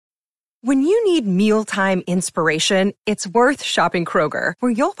When you need mealtime inspiration, it's worth shopping Kroger,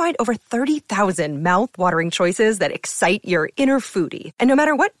 where you'll find over 30,000 mouth-watering choices that excite your inner foodie. And no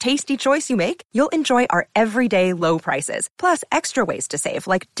matter what tasty choice you make, you'll enjoy our everyday low prices, plus extra ways to save,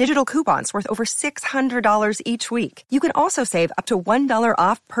 like digital coupons worth over $600 each week. You can also save up to $1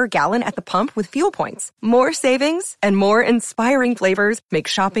 off per gallon at the pump with fuel points. More savings and more inspiring flavors make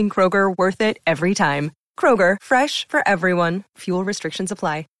shopping Kroger worth it every time. Kroger, fresh for everyone. Fuel restrictions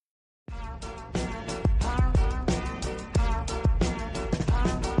apply.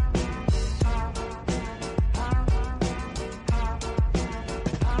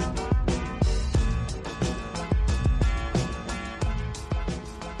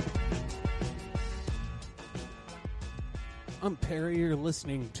 I'm Perry, you're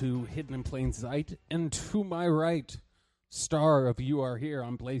listening to Hidden in Plain Sight, and to my right, star of You Are Here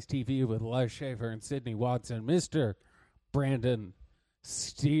on Blaze TV with Les Schaefer and Sydney Watson, Mr. Brandon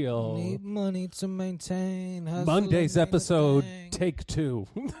Steele. Need money to maintain. Monday's episode, take 2.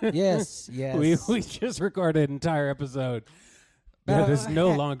 Yes. We just recorded an entire episode that is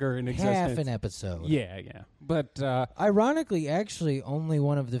no longer in existence. Half an episode. Yeah. But ironically, actually, only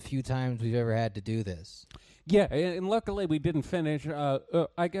one of the few times we've ever had to do this. yeah, and luckily we didn't finish.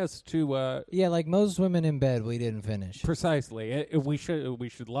 I guess to Yeah, like most women in bed, we didn't finish. precisely. We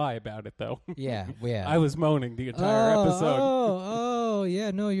should lie about it though. Yeah. I was moaning the entire episode. Oh,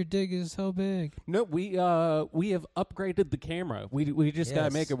 yeah. No, your dig is so big. No, we have upgraded the camera. We just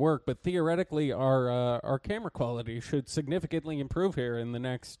gotta make it work. But theoretically, our camera quality should significantly improve here in the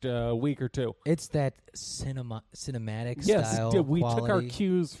next week or two. It's that cinematic Yes, style we took our quality.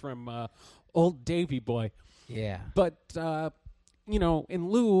 cues from old Davy Boy. Yeah. But in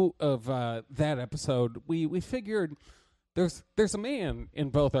lieu of that episode, we figured there's a man in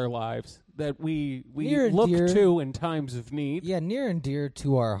both our lives that we Near and look dear. to in times of need. Yeah, near and dear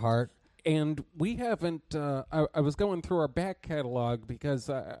to our heart. And we haven't. I was going through our back catalog because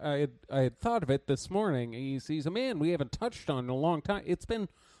I had thought of it this morning. He's a man we haven't touched on in a long time. It's been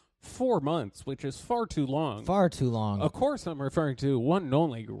 4 months, which is far too long. Far too long. Of course, I'm referring to one and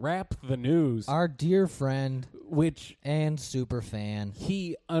only Rap the News, Our dear friend which and super fan.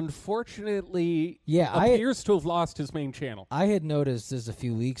 he unfortunately Yeah, appears to have lost his main channel. I had noticed this a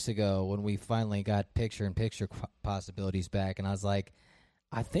few weeks ago when we finally got picture-in-picture possibilities back, and I was like,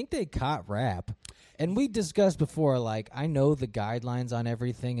 I think they caught Rap. And we discussed before, like, I know the guidelines on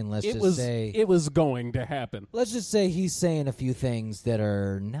everything, and let's It was going to happen. let's just say he's saying a few things that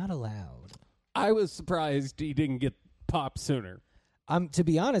are not allowed. I was surprised he didn't get popped sooner. To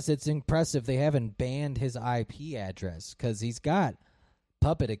be honest, it's impressive they haven't banned his IP address, because he's got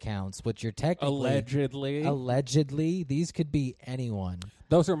puppet accounts, which are technically... Allegedly. These could be anyone.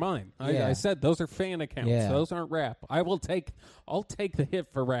 Those are mine. Yeah. I said those are fan accounts. Yeah. Those aren't Rap. I'll take the hit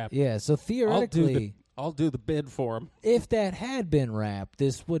for Rap. Yeah, so theoretically... I'll do the bid for him. If that had been Rap,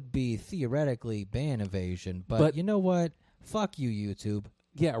 this would be theoretically ban evasion. But you know what? Fuck you, YouTube.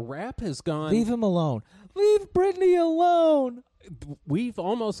 Yeah, Rap has gone. Leave him alone. Leave Britney alone. We've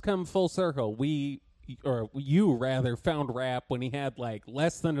almost come full circle. You rather found Rap when he had like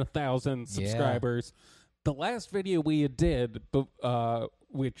less than 1,000 subscribers. The last video we did,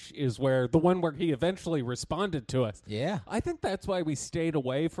 which is where he eventually responded to us. Yeah. I think that's why we stayed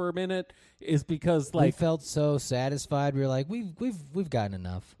away for a minute, is because We felt so satisfied. We were like, we've gotten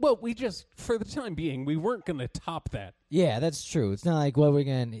enough. well, we just, for the time being, we weren't going to top that. Yeah, that's true. It's not like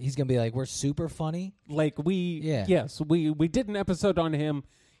he's gonna be like, we're super funny. Like we did an episode on him.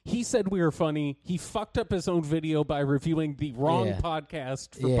 He said we were funny. He fucked up his own video by reviewing the wrong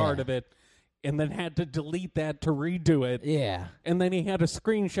podcast for part of it, and then had to delete that to redo it. Yeah. And then he had a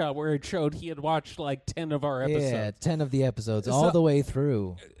screenshot where it showed he had watched like 10 of our episodes. Yeah, 10 of the episodes, all the way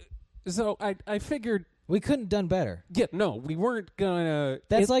through. So I figured... We couldn't have done better. Yeah, no, we weren't gonna...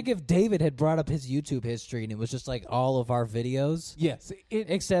 That's like if David had brought up his YouTube history and it was just like all of our videos. Yes.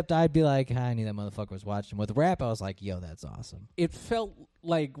 Except I'd be like, I knew that motherfucker was watching. With Rap, I was like, yo, that's awesome. It felt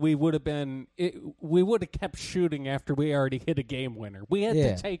like we would have kept shooting after we already hit a game winner. We had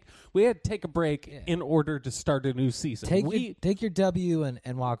to take a break in order to start a new season. Take your W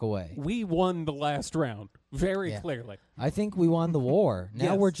and walk away. We won the last round very clearly. I think we won the war.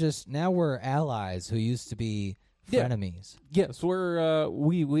 Now Yes. we're allies who used to be frenemies. Yes,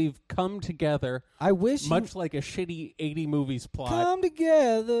 we've come together. I wish much like a shitty 80 movies plot. Come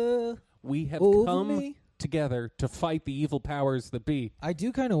together. We have over come me. together to fight the evil powers that be. I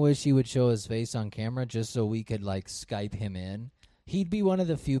do kind of wish he would show his face on camera just so we could like Skype him in. He'd be one of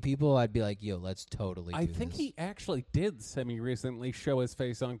the few people I'd be like, yo, let's totally do I think this. he actually did semi-recently show his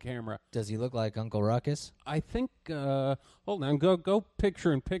face on camera. Does he look like Uncle Ruckus? I think, hold on, go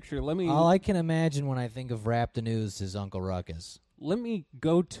picture in picture. All I can imagine when I think of Rap the News is Uncle Ruckus. Let me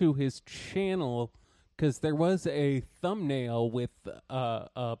go to his channel, because there was a thumbnail with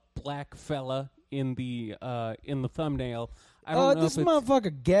a black fella in the thumbnail. I don't know this if it's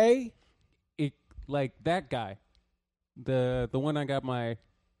motherfucker gay? like that guy. The one I got my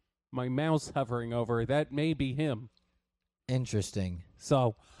mouse hovering over, that may be him. Interesting.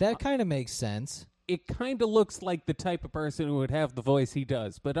 So That kind of makes sense. it kind of looks like the type of person who would have the voice he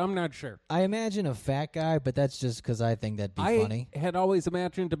does, but I'm not sure. I imagine a fat guy, but that's just because I think that'd be funny. I had always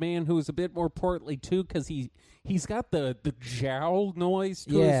imagined a man who was a bit more portly too, because he's got the jowl noise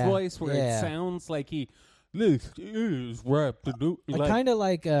to his voice where it sounds like this is Rap the News. Kind of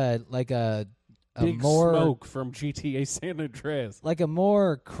like a Big more Smoke from GTA San Andreas. like a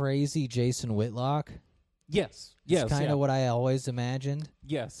more crazy Jason Whitlock. Yes. It's kind of what I always imagined.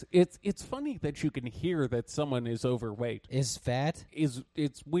 Yes. It's funny that you can hear that someone is overweight. Is fat?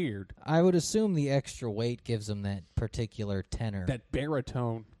 It's weird. I would assume the extra weight gives him that particular tenor. That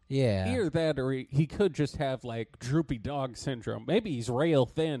baritone. Yeah. Either that or he could just have like droopy dog syndrome. Maybe he's rail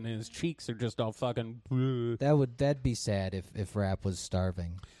thin and his cheeks are just all fucking bleh. That'd be sad if Rap was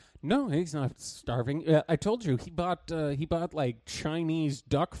starving. No, he's not starving. I told you he bought like Chinese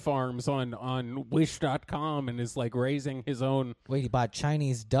duck farms on Wish.com and is like raising his own. Wait, he bought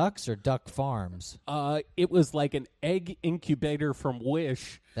Chinese ducks or duck farms? It was like an egg incubator from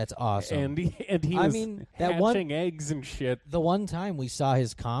Wish. That's awesome. And he was hatching eggs and shit. The one time we saw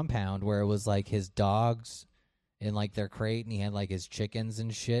his compound where it was like his dogs in like their crate and he had like his chickens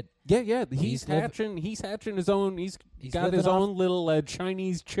and shit. Yeah. He's hatching his own. He's got his own little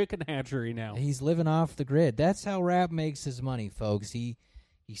Chinese chicken hatchery now. He's living off the grid. That's how Rap makes his money, folks. He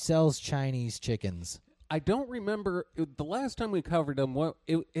sells Chinese chickens. I don't remember the last time we covered him.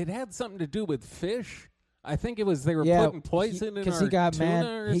 It had something to do with fish. I think it was they were putting poison in our he got tuna mad.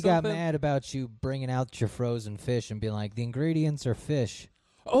 or He something. got mad about you bringing out your frozen fish and being like, the ingredients are fish.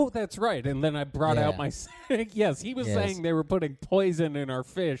 Oh, that's right. And then I brought out my... yes, he was saying they were putting poison in our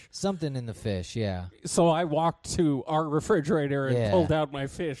fish. Something in the fish, yeah. So I walked to our refrigerator and pulled out my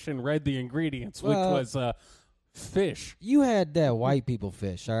fish and read the ingredients, which was fish. You had white people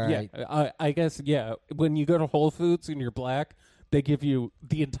fish, all right? Yeah, I guess, when you go to Whole Foods and you're black, they give you...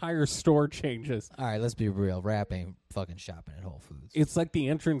 The entire store changes. All right, let's be real. Rap ain't fucking shopping at Whole Foods. It's like the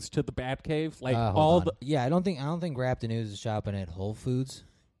entrance to the Batcave. Like Yeah, I don't think Rap the News is shopping at Whole Foods.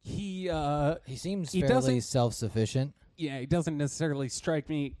 He seems fairly self-sufficient. Yeah, he doesn't necessarily strike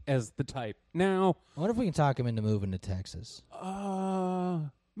me as the type. Now, I wonder if we can talk him into moving to Texas.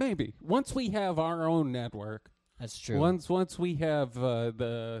 Maybe once we have our own network. That's true. Once we have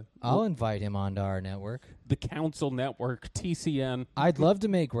I'll invite him onto our network. The Council Network, TCN. I'd love to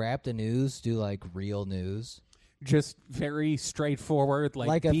make Rap the News do like real news. Just very straightforward,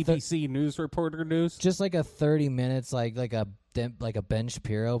 like BBC news reporter news. Just like a 30 minutes, like a Ben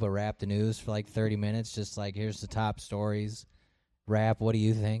Shapiro, but Rap the News for like 30 minutes. Just like, here's the top stories. Rap, what do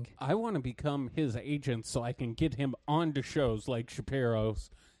you think? I want to become his agent so I can get him onto shows like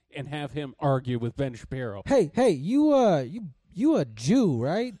Shapiro's and have him argue with Ben Shapiro. Hey, you a Jew,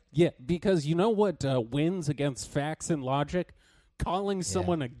 right? Yeah, because you know what wins against facts and logic? Calling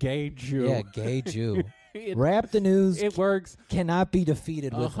someone a gay Jew. Yeah, gay Jew. Rap the News. It works. Cannot be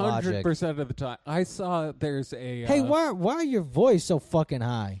defeated with logic. 100% of the time. I saw there's a... Hey, why your voice so fucking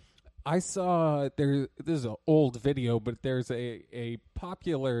high? I saw this is an old video, but there's a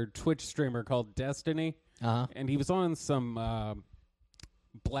popular Twitch streamer called Destiny. And he was on some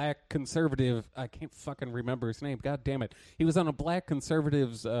black conservative... I can't fucking remember his name. God damn it. He was on a black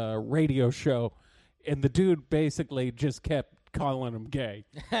conservative's radio show, and the dude basically just kept calling him gay.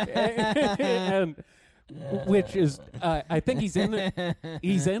 And... Which is, I think he's in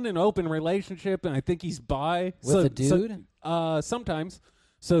an open relationship, and I think he's bi with a dude. Sometimes,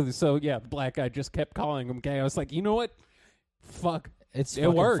 so yeah, the black guy just kept calling him gay. I was like, you know what? Fuck,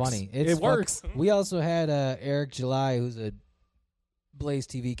 it works. Funny. It works. We also had Eric July, who's a Blaze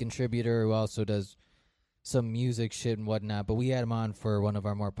TV contributor, who also does some music shit and whatnot. But we had him on for one of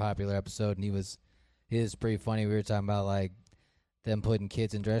our more popular episodes, and he was pretty funny. We were talking about like them putting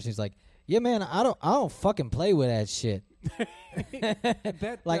kids in dress. He's like, yeah, man, I don't fucking play with that shit.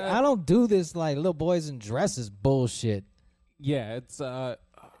 I don't do this like little boys in dresses bullshit. Yeah, it's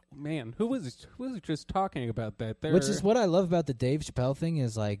man, who was just talking about that? Which is what I love about the Dave Chappelle thing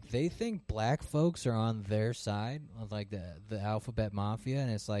is like they think black folks are on their side of like the alphabet mafia,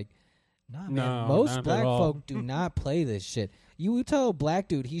 and it's like, Nah, man. No, Most not black at all. folk do not play this shit. You tell a black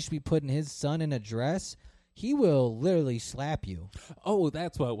dude he should be putting his son in a dress, he will literally slap you. Oh,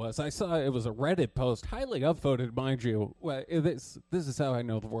 that's what it was. I saw it was a Reddit post, highly upvoted, mind you. Well, this is how I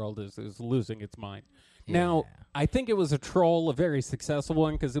know the world is losing its mind. Now, Yeah. I think it was a troll, a very successful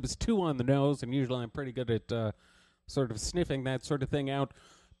one, because it was too on the nose, and usually I'm pretty good at sort of sniffing that sort of thing out.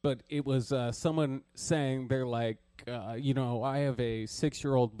 But it was someone saying they're like, I have a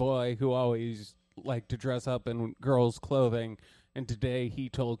 6-year-old boy who always liked to dress up in girls' clothing, and today he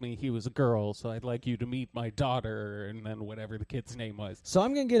told me he was a girl, so I'd like you to meet my daughter, and then whatever the kid's name was. So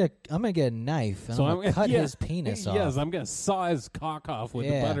I'm gonna get a knife and So I'm gonna cut yeah, his penis off. Yes, I'm gonna saw his cock off with a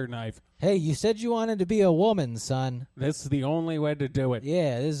Yeah. butter knife. Hey, you said you wanted to be a woman, son. This is the only way to do it.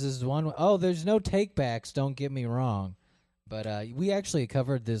 Yeah, this is one. Oh, there's no takebacks. Don't get me wrong, but we actually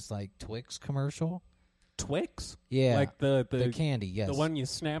covered this like Twix commercial. Twix? Yeah, Like the candy. Yes, the one you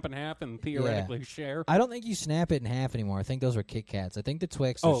snap in half and theoretically share? I don't think you snap it in half anymore. I think those are Kit Kats. I think the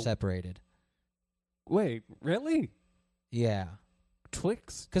Twix are Oh. separated. Wait, really? Yeah,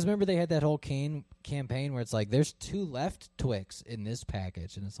 Twix? because remember they had that whole campaign where it's like there's 2 left Twix in this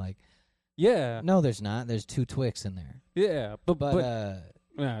package, and it's like Yeah. no, there's not. There's 2 Twix in there. Yeah, But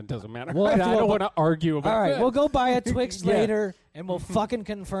it doesn't matter. we'll have to I go don't bu- want to argue about all right, that. we'll go buy a Twix Yeah. later, and we'll fucking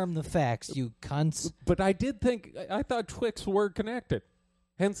confirm the facts, you cunts. But I did think, I thought Twix were connected.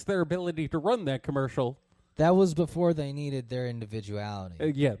 Hence their ability to run that commercial. That was before they needed their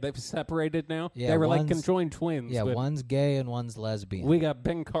individuality. Yeah, they've separated now. Yeah, they were like one's- conjoined twins. Yeah, but one's gay and one's lesbian. we got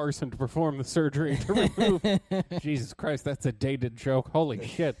Ben Carson to perform the surgery to remove. Jesus Christ, that's a dated joke. Holy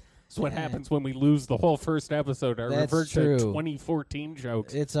shit. That's what happens when we lose the whole first episode. I That's revert true. to 2014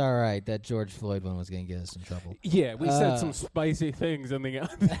 jokes. It's all right. That George Floyd one was going to get us in trouble. Yeah, we said some spicy things in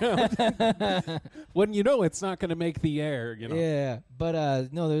the when you know it's not going to make the air, you know. Yeah,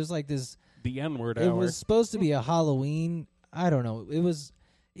 but no, there's like this. The N-word It hour. was supposed to be a Halloween. I don't know. It was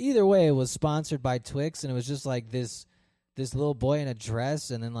either way. It was sponsored by Twix, and it was just like this little boy in a dress,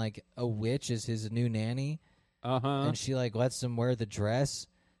 and then like a witch is his new nanny, and she like lets him wear the dress,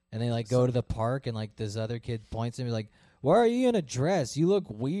 and they like go to the park, and like this other kid points at me like, "Why are you in a dress? You look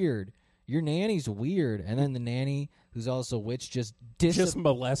weird. Your nanny's weird." And then the nanny, who's also a witch, just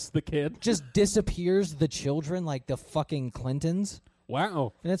molest the kid. just disappears the children like the fucking Clintons.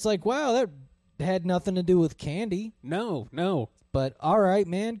 Wow. And it's like, wow, that had nothing to do with candy. No. But all right,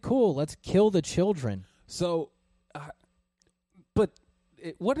 man, cool. Let's kill the children. So,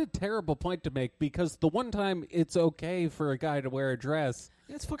 what a terrible point to make, because the one time it's okay for a guy to wear a dress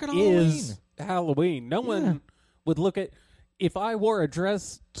It's fucking Halloween. is Halloween. No one would look at, if I wore a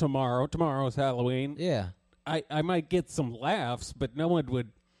dress tomorrow's Halloween, Yeah. I might get some laughs, but no one would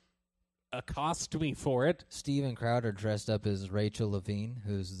accost me for it. Steven Crowder dressed up as Rachel Levine,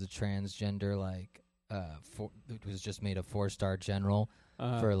 who's the transgender, like, who's just made a 4-star general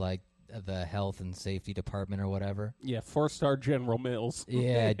for, like, the health and safety department or whatever. Yeah, 4-star General Mills.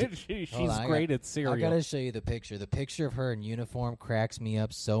 Yeah. She's Hold on, great at cereal. I gotta show you the picture. The picture of her in uniform cracks me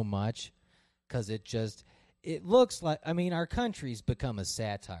up so much because it looks like, I mean, our country's become a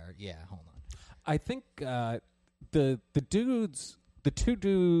satire. Yeah, hold on. I think the two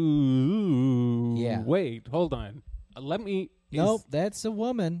dudes. Yeah. Wait, hold on. Let me. Nope, that's a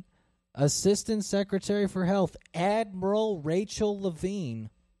woman. Assistant Secretary for Health, Admiral Rachel Levine.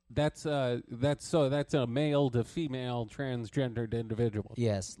 That's a male to female transgendered individual.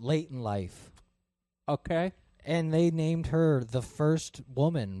 Yes, late in life. Okay. And they named her the first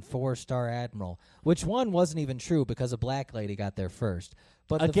woman 4-star admiral, which one wasn't even true because a black lady got there first.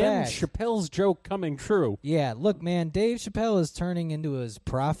 But Again, the fact, Chappelle's joke coming true. yeah, look, man, Dave Chappelle is turning into his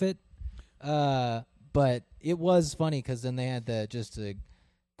prophet. But it was funny because then they had just to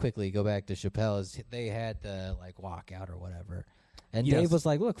quickly go back to Chappelle's, they had the like walkout or whatever. And Yes. Dave was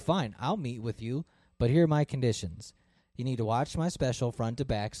like, look, fine, I'll meet with you, but here are my conditions. You need to watch my special front to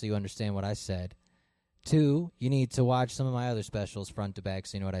back so you understand what I said. 2, you need to watch some of my other specials front to back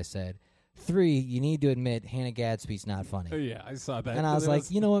so you know what I said. 3, you need to admit Hannah Gadsby's not funny. Yeah, I saw that. And I was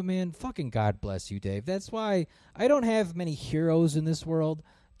like, you know what, man? Fucking God bless you, Dave. That's why I don't have many heroes in this world.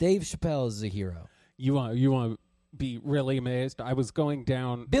 Dave Chappelle is a hero. you want to be really amazed? I was going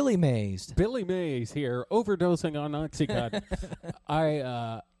down. Billy Mays. Billy Mays here, overdosing on Oxycontin.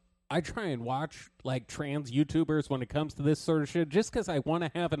 I try and watch like trans YouTubers when it comes to this sort of shit, just because I want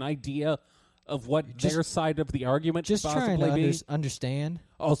to have an idea of what their side of the argument Just could trying possibly to be. understand.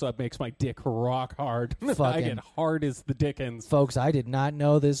 Also, it makes my dick rock hard. I Fucking- get hard as the Dickens. Folks, I did not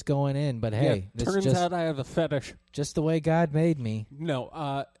know this going in, but hey, yeah, this turns just, out I have a fetish. just the way God made me.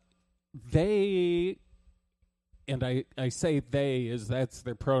 No, they and I say they as that's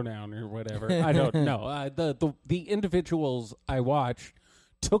their pronoun or whatever. I don't know. The individuals I watched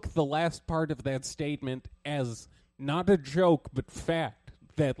took the last part of that statement as not a joke but fact,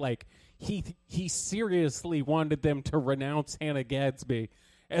 that like he seriously wanted them to renounce Hannah Gadsby,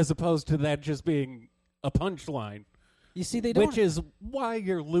 as opposed to that just being a punchline. You see, they don't. Which is why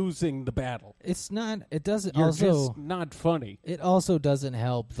you're losing the battle. It's not. It doesn't. You're also, just not funny. It also doesn't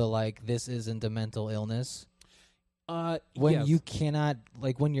help the like. This isn't a mental illness. When yes. you cannot,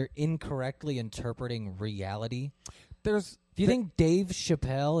 like, when you're incorrectly interpreting reality. Do you think Dave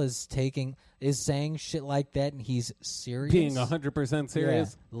Chappelle is saying shit like that and he's serious? Being 100%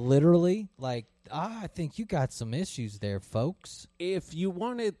 serious? Yeah, literally? Like, I think you got some issues there, folks. If you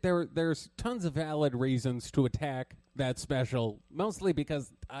wanted, there's tons of valid reasons to attack that special, mostly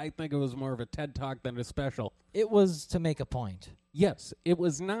because I think it was more of a TED Talk than a special. It was to make a point. Yes, it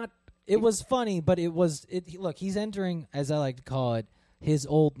was not. It was funny, but it was. Look, he's entering, as I like to call it, his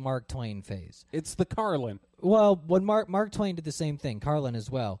old Mark Twain phase. It's the Carlin. Well, when Mark Twain did the same thing, Carlin as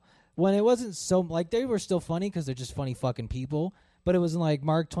well. When it wasn't so, like, they were still funny because they're just funny fucking people, but it wasn't like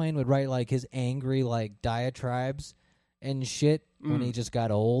Mark Twain would write, like, his angry, like, diatribes and shit when he just got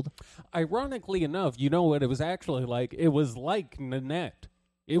old. Ironically enough, you know what it was actually like? It was like Nanette.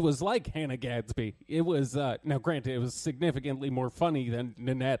 It was like Hannah Gadsby. It was, now granted, it was significantly more funny than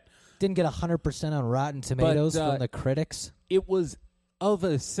Nanette. Didn't get 100% on Rotten Tomatoes from the critics. It was of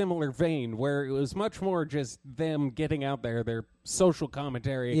a similar vein, where it was much more just them getting out there, their social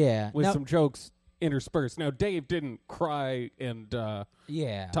commentary with some jokes interspersed. Now, Dave didn't cry and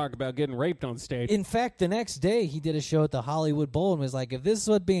talk about getting raped on stage. In fact, the next day, he did a show at the Hollywood Bowl and was like, if this is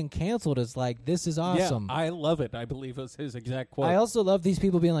what being canceled is like, this is awesome. Yeah, I love it, I believe was his exact quote. I also love these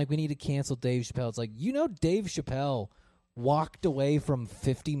people being like, we need to cancel Dave Chappelle. It's like, Dave Chappelle walked away from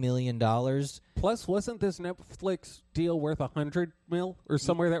 $50 million. Plus, wasn't this Netflix deal worth $100 million or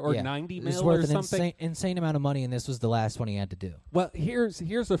somewhere there, or $90 million worth or something? An insane amount of money, and this was the last one he had to do. Well, here's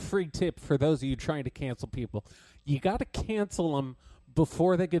a free tip for those of you trying to cancel people. You got to cancel them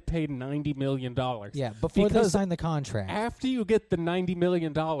before they get paid $90 million. Yeah, before they sign the contract. After you get the $90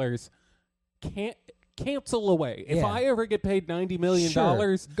 million, cancel away. If I ever get paid $90 million,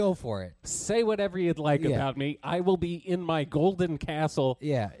 go for it. Say whatever you'd like about me. I will be in my golden castle.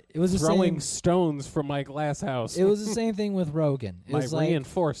 Yeah, it was throwing stones from my glass house. It was the same thing with Rogan. My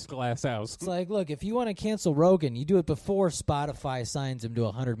reinforced glass house. It's like, look, if you want to cancel Rogan, you do it before Spotify signs him to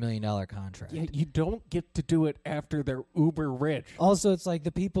a $100 million contract. Yeah, you don't get to do it after they're uber rich. Also, it's like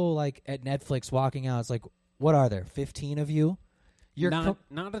the people like at Netflix walking out. It's like, what are there? 15 of you? Not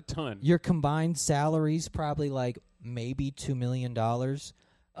a ton. Your combined salaries probably like maybe $2 million.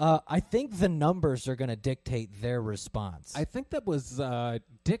 I think the numbers are going to dictate their response. I think that was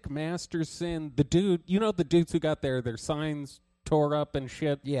Dick Masterson, the dude. You know the dudes who got their signs tore up and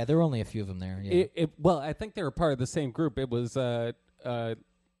shit. Yeah, there were only a few of them there. Yeah. Well, I think they were part of the same group. It was a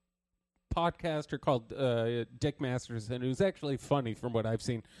podcaster called Dick Masterson, who's actually funny from what I've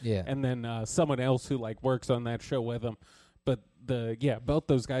seen. Yeah, and then someone else who like works on that show with him. But both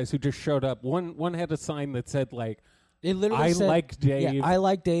those guys who just showed up. One had a sign that said like, it literally I said, like Dave. Yeah, I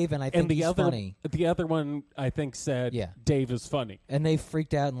like Dave, and I think he's funny. The other one I think said, Dave is funny. And they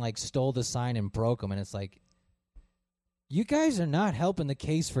freaked out and like stole the sign and broke them. And it's like, you guys are not helping the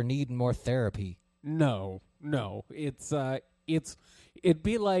case for needing more therapy. No, it'd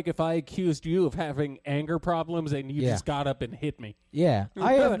be like if I accused you of having anger problems and you just got up and hit me. Yeah.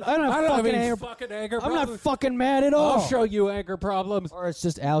 I don't have any fucking anger I'm problems. not fucking mad at all. I'll show you anger problems. Or it's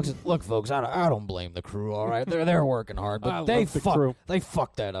just Alex. Look, folks, I don't blame the crew, all right? They're working hard, but they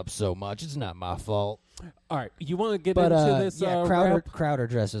fucked that up so much. It's not my fault. All right. You want to get into this? Crowder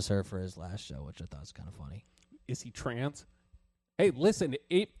dresses her for his last show, which I thought was kind of funny. Is he trans? Hey, listen,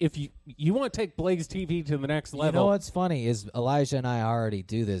 if you want to take Blaze TV to the next level. You know what's funny is Elijah and I already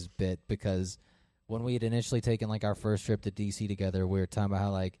do this bit because when we had initially taken like our first trip to D.C. together, we were talking about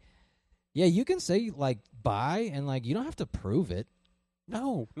how like, yeah, you can say like bi and like you don't have to prove it.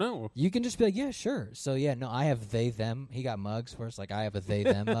 No. You can just be like, yeah, sure. So yeah, no, I have they them. He got mugs first, like I have a they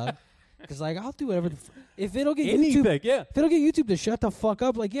them mug. Because like I'll do whatever if it'll get anything, YouTube. Yeah. If it'll get YouTube to shut the fuck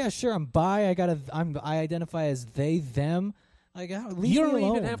up, like yeah, sure, I'm bi. I identify as they them. Like, you don't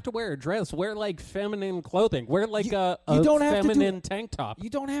even have to wear a dress. Wear like feminine clothing. Wear like a feminine tank top. You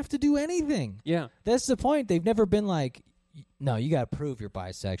don't have to do anything. Yeah, that's the point. They've never been like, no, you got to prove you're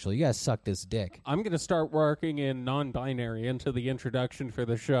bisexual. You got to suck this dick. I'm gonna start working in non-binary into the introduction for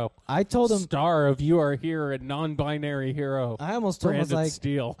the show. I told him star of You Are Here, a non-binary hero. I almost told him I was like,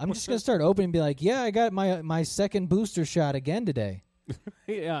 Steele. I'm just gonna start opening and be like, yeah, I got my second booster shot again today.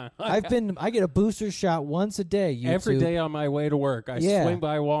 Yeah. I get a booster shot once a day. YouTube. Every day on my way to work, I swing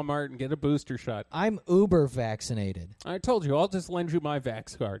by Walmart and get a booster shot. I'm uber vaccinated. I told you, I'll just lend you my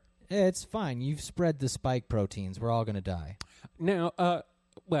Vax card. It's fine. You've spread the spike proteins. We're all going to die. Now,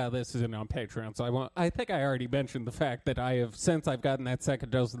 well, this isn't on Patreon, so I think I already mentioned the fact that since I've gotten that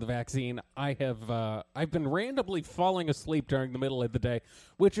second dose of the vaccine, I've been randomly falling asleep during the middle of the day,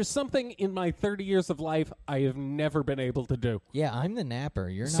 which is something in my 30 years of life I have never been able to do. Yeah, I'm the napper.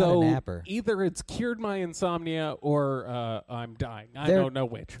 You're not So a napper. either it's cured my insomnia or I'm dying. I don't know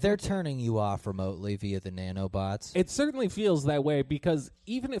which. They're turning you off remotely via the nanobots. It certainly feels that way because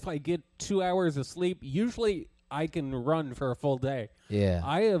even if I get 2 hours of sleep, usually I can run for a full day. Yeah.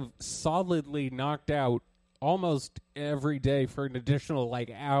 I have solidly knocked out almost every day for an additional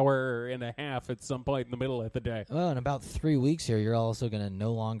hour and a half at some point in the middle of the day. Well, in about 3 weeks here, you're also going to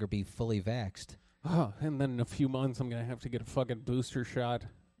no longer be fully vaxxed. Oh, and then in a few months, I'm going to have to get a fucking booster shot.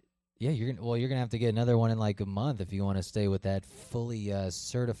 Yeah, you're gonna have to get another one in a month if you want to stay with that fully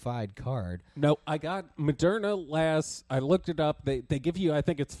certified card. No, I got Moderna I looked it up. They give you, I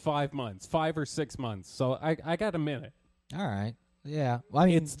think it's 5 months, 5 or 6 months. So I got a minute. All right. Yeah. Well, I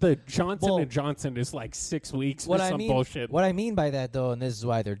mean, it's the Johnson & Johnson is 6 weeks or some bullshit. What I mean by that, though, and this is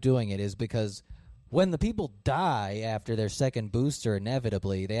why they're doing it, is because when the people die after their second booster,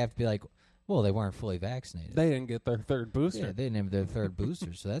 inevitably, they have to be like, well, they weren't fully vaccinated. They didn't get their third booster. Yeah, they didn't have their third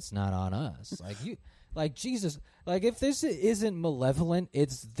booster, so that's not on us. Jesus, if this isn't malevolent,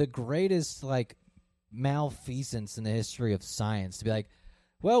 it's the greatest malfeasance in the history of science to be like,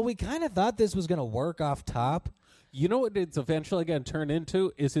 well, we kind of thought this was going to work off top. You know what it's eventually going to turn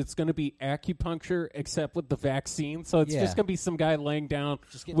into is it's going to be acupuncture except with the vaccine. So it's just going to be some guy laying down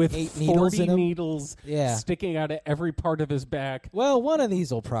with 40 needles sticking out of every part of his back. Well, one of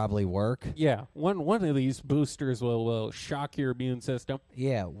these will probably work. Yeah, one of these boosters will shock your immune system.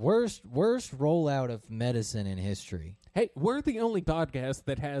 Yeah, worst rollout of medicine in history. Hey, we're the only podcast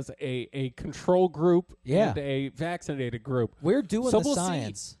that has a control group and a vaccinated group. We're doing the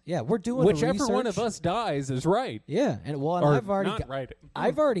science. Yeah, we're doing whichever the research. one of us dies is right. Yeah, and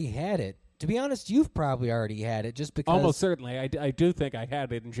I've already had it. To be honest, you've probably already had it just because. Almost certainly. I do think I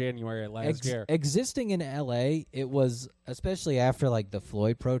had it in January last year. Existing in L.A., it was, especially after the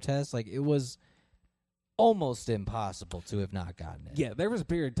Floyd protests, it was almost impossible to have not gotten it. Yeah, there was a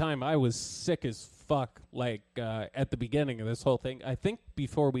period of time I was sick as fuck, at the beginning of this whole thing. I think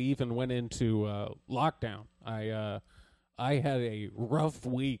before we even went into lockdown, I had a rough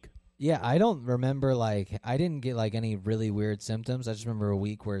week. Yeah, I don't remember, I didn't get, any really weird symptoms. I just remember a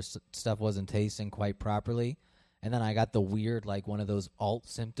week where stuff wasn't tasting quite properly. And then I got the weird, one of those alt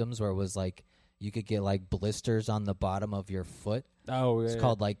symptoms where it was, you could get, blisters on the bottom of your foot. Oh, yeah. It's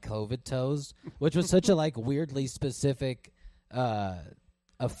called, COVID toes, which was such a, weirdly specific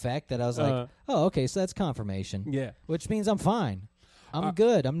effect that I was oh, okay, so that's confirmation. Yeah. Which means I'm fine. I'm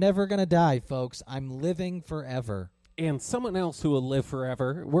good. I'm never going to die, folks. I'm living forever. And someone else who will live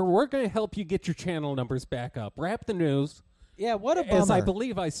forever, we're going to help you get your channel numbers back up. Wrap the News. Yeah, what a bummer. As I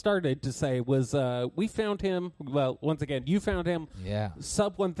believe I started to say was we found him, well, once again, you found him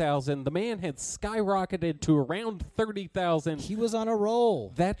sub 1,000. The man had skyrocketed to around 30,000. He was on a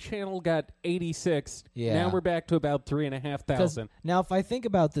roll. That channel got 86. Yeah. Now we're back to about 3,500. Now, if I think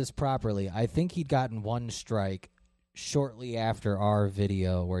about this properly, I think he'd gotten one strike shortly after our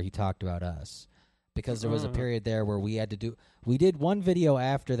video where he talked about us. Because there was a period there where we did one video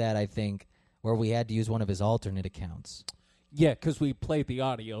after that, I think, where we had to use one of his alternate accounts. Yeah, because we played the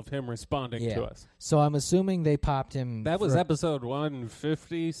audio of him responding to us. So I'm assuming they popped him. That was episode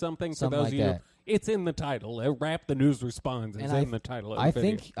 150 something. For those of you, it's in the title. Wrap the News Responds is in the title of the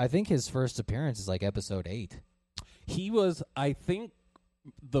video. I think his first appearance is episode 8. He was, I think,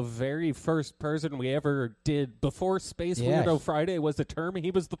 the very first person we ever did before Space Weirdo Friday was a term.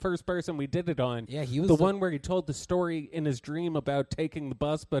 He was the first person we did it on. Yeah, he was the one where he told the story in his dream about taking the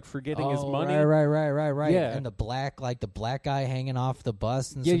bus but forgetting his money. Right. Yeah. And the black guy hanging off the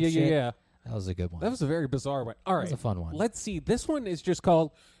bus and yeah. That was a good one. That was a very bizarre one. All right. That was a fun one. Let's see. This one is just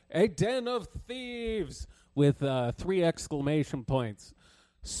called A Den of Thieves with 3 exclamation points.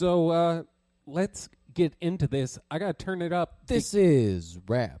 So let's get into this. I got to turn it up. This is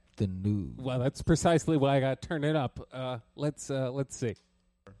Wrap the News. Well, that's precisely why I got to turn it up. Let's see.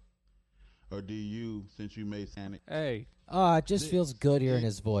 Or do you, since you made Sonic? Hey. It just feels good hearing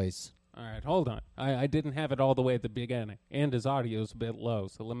his voice. All right, hold on. I didn't have it all the way at the beginning, and his audio's a bit low.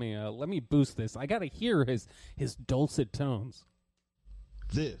 So let me boost this. I got to hear his dulcet tones.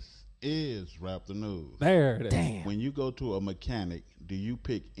 This is Wrap the News. There it is. Damn. When you go to a mechanic, do you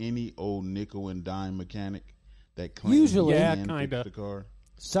pick any old nickel and dime mechanic? that claim Usually. he Yeah, can kinda. fix the car?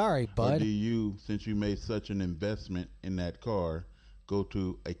 Sorry, Or bud. do you, since you made such an investment in that car, go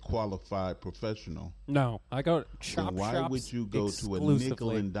to a qualified professional? No, I go Then chop why shops would you go to a exclusively.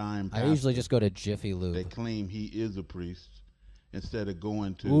 nickel and dime I usually pastor just go to Jiffy that Lube. claim he is a priest instead of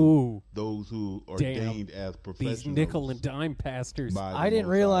going to Ooh, those who are damn. ordained as professionals? these nickel and dime pastors. by the I didn't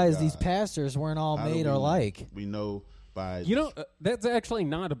Most High realize these God? pastors weren't all How do made we know? alike. We know by You know, that's actually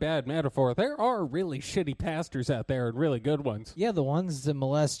not a bad metaphor. There are really shitty pastors out there and really good ones. Yeah, the ones that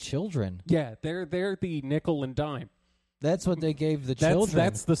molest children. Yeah, they're the nickel and dime. That's what they gave the That's children.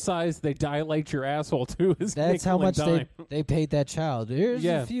 that's the size they dilate your asshole to. Is That's nickel how much and dime. they paid that child. Here's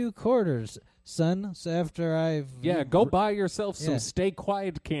Yeah. a few quarters, son. So after I've Yeah, go buy yourself some Yeah. Stay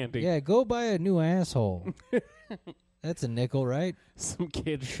Quiet candy. Yeah, go buy a new asshole. That's a nickel, right? Some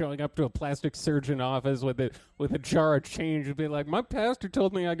kid showing up to a plastic surgeon office with a jar of change and be like, "My pastor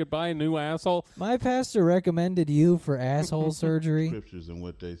told me I could buy a new asshole." My pastor recommended you for asshole surgery. scriptures and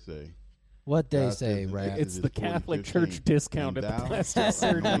what they say. What they God say, says in right? It's the Exodus Catholic 40:15, Church discount "And at the thou plastic shalt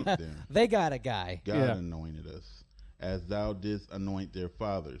surgery." anoint them. They got a guy. God Yeah. anointed us, as thou didst anoint their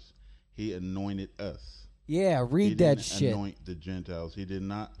fathers. He anointed us. Yeah, He read that didn't shit. anoint the Gentiles. He did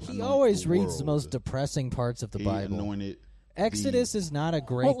not. He anoint always the reads the world. most depressing parts of the He Bible. anointed Exodus the- is not a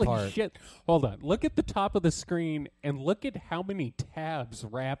great Holy part. shit. Hold on. Look at the top of the screen and look at how many tabs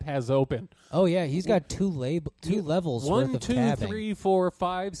Rap has open. Oh yeah, he's got two levels worth 1, of 2, tabbing. 3, 4,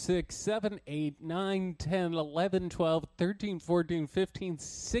 5, 6, 7, 8, 9, 10, 11, 12, 13, 14, 15,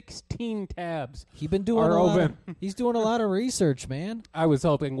 16 tabs. He's been doing are a lot. open. He's doing a lot of research, man. I was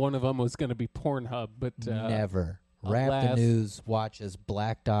hoping one of them was going to be Pornhub, but Never. Rap the alas. news watches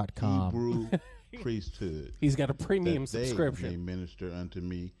black.com. Hebrew priesthood. he's got a premium that they may subscription. minister unto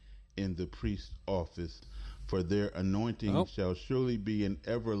me in the priest's office, for their anointing Oh. shall surely be an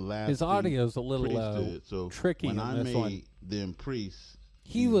everlasting His audio's a little priesthood. So tricky when on I this made one. them priests,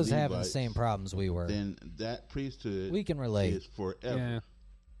 He these was having the Levites, same problems we were. then that priesthood We can relate. is forever, Yeah.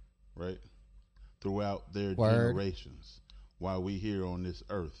 right? Throughout their Word. generations, while we here on this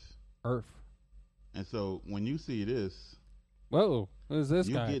earth. Earth. And so when you see this, Whoa. Who's this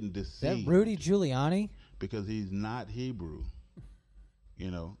you're guy? getting Is that deceived. Rudy Giuliani? Because he's not Hebrew,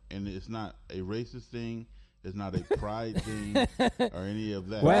 and it's not a racist thing, it's not a pride thing, or any of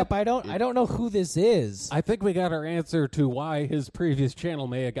that. Rap, I don't know who this is. I think we got our answer to why his previous channel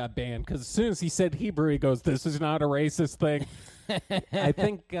may have got banned. Because as soon as he said Hebrew, he goes, "This is not a racist thing." I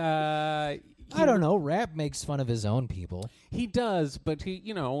think I don't know. Rap makes fun of his own people. he does, but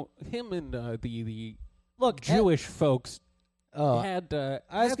him and the Look, Jewish folks oh, had I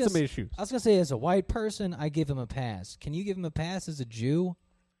was had gonna some s- issues. I was gonna say, as a white person, I give him a pass. Can you give him a pass as a Jew?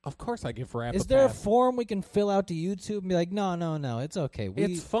 Of course, I give Rap Is a there a pass. form we can fill out to YouTube and be like, no, it's okay.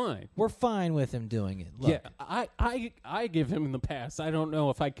 It's fine. We're fine with him doing it. Look, Yeah, I give him the pass. I don't know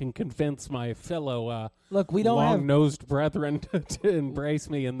if I can convince my fellow look, we don't have long-nosed brethren to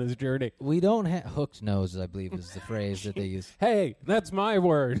embrace me in this journey. hooked nose, I believe is the phrase that they use. Hey, that's my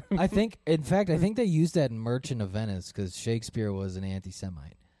word. I think, in fact, they used that in Merchant of Venice because Shakespeare was an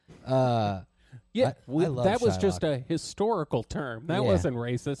anti-Semite. Yeah, I love that was just Shylock. a historical term. That Yeah. wasn't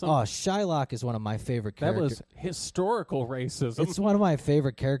racism. Oh, Shylock is one of my favorite that characters. was historical racism. It's one of my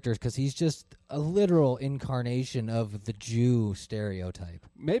favorite characters because he's just a literal incarnation of the Jew stereotype.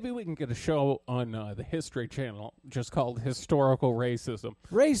 Maybe we can get a show on the History Channel just called Historical Racism.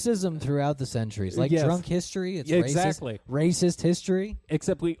 Racism throughout the centuries, like Yes. drunk history. It's Exactly. racist history.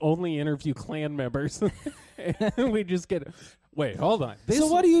 Except we only interview Klan members. And we just get... Wait, hold on. So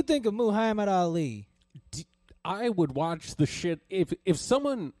what do you think of Muhammad Ali? I would watch the shit if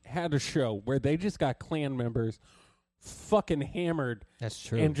someone had a show where they just got Klan members fucking hammered That's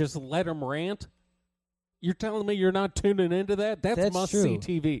true. and just let them rant. You're telling me you're not tuning into that? That's must true. see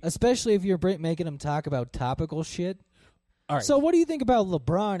TV. Especially if you're making them talk about topical shit. All right, So what do you think about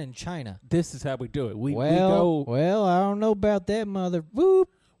LeBron in China? this is how we do it. We Well, go I don't know about that, mother. Whoop.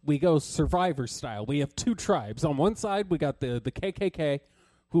 we go Survivor style. We have two tribes. On one side, we got the KKK,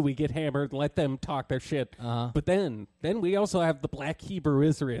 who we get hammered and let them talk their shit. But then we also have the Black Hebrew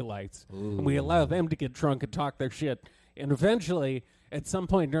Israelites, and we allow them to get drunk and talk their shit. And eventually, at some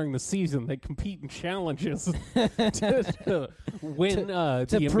point during the season, they compete in challenges to win the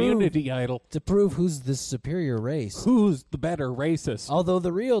prove- immunity idol. To prove who's the superior race. Who's the better racist? Although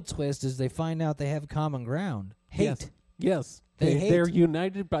the real twist is they find out they have common ground. Hate. Yes. They hate. They're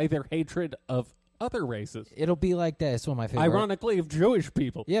united by their hatred of other races. It'll be like that. It's one of my favorite. Ironically, of Jewish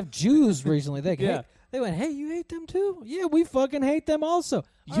people. You have Jews recently. Yeah. They went, hey, you hate them too? Yeah, we fucking hate them also.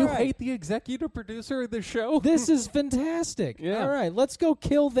 You All right. hate the executive producer of the show? This is fantastic. Yeah. All right, let's go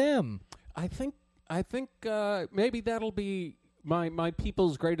kill them. I think I think maybe that'll be my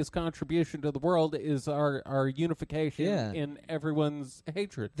people's greatest contribution to the world is our unification in everyone's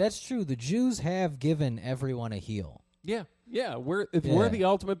hatred. That's true. The Jews have given everyone a heel. Yeah, we're the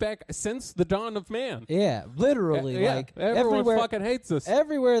ultimate back since the dawn of man. Yeah, literally. Like everyone fucking hates us.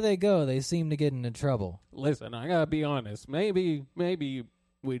 Everywhere they go, they seem to get into trouble. Listen, I gotta be honest. Maybe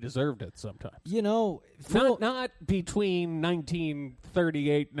we deserved it sometimes. You know, not between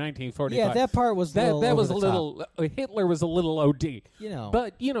 1938 1945. Yeah, that part was that was a little. Hitler was a little OD. You know,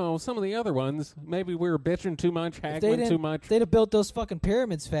 but some of the other ones, maybe we were bitching too much, haggling too much. They'd have built those fucking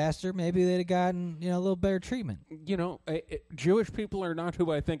pyramids faster. Maybe they'd have gotten a little better treatment. Jewish people are not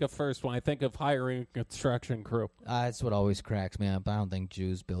who I think of first when I think of hiring a construction crew. That's what always cracks me up. I don't think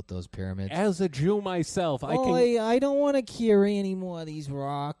Jews built those pyramids. As a Jew myself, I don't want to carry any more of these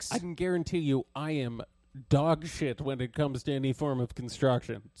rocks. I can guarantee you I am dog shit when it comes to any form of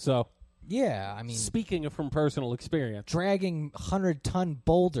construction. So, yeah, I mean, speaking from personal experience, dragging 100-ton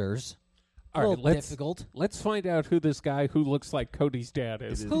boulders, difficult. Let's find out who this guy who looks like Cody's dad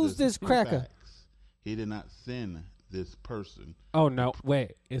is. Who's this cracker? Facts. He did not send this person. Oh, no.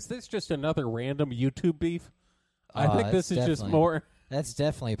 Wait. Is this just another random YouTube beef? I think this is just more. That's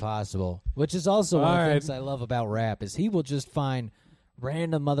definitely possible. Which is also one of the things I love about rap is he will just find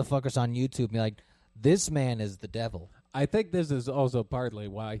random motherfuckers on YouTube and be like, this man is the devil. I think this is also partly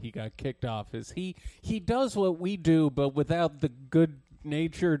why he got kicked off. Is he does what we do, but without the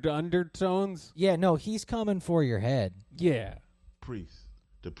good-natured undertones. Yeah, no, he's coming for your head. Yeah. Priests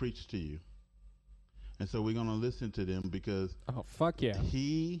to preach to you. And so we're going to listen to them because fuck yeah.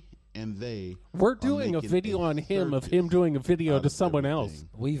 He and they we're doing a video on him of him doing a video to someone else.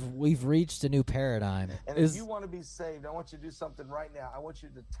 We've reached a new paradigm. And if you want to be saved, I want you to do something right now. I want you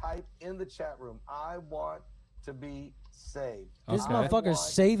to type in the chat room, I want to be saved. This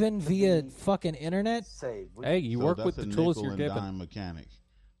motherfucker's saving via fucking internet? Saved. Hey, you work with the tools you're given. Dime mechanic.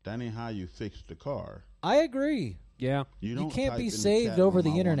 That ain't how you fix the car. I agree. Yeah. You can't be saved over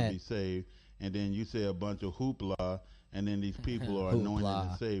the internet. Be saved, and then you say a bunch of hoopla, and then these people are anointed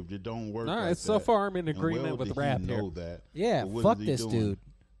and saved. It don't work. All right, like so that. far I'm in agreement with rap here. Know that. Yeah, fuck this dude.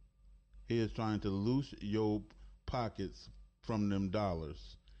 He is trying to loose your pockets from them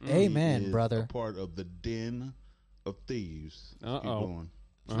dollars. Amen, he is brother. A part of the den of thieves. Keep going.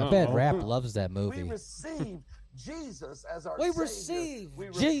 I bet rap loves that movie. We received Jesus as our Savior.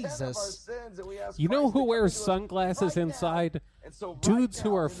 Received Jesus. Of our sins and we ask you know Christ who to wears come to us sunglasses right inside? And so right dudes now,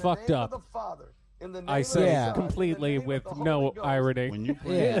 who are in the fucked name up. of the Father, in the name I of say the Son, completely in the name with of the no Holy Ghost. irony. When you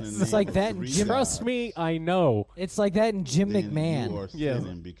pray Yeah, in the it's name like of that three in Jim- gods, Trust me, I know. It's like that in Jim then McMahon. You are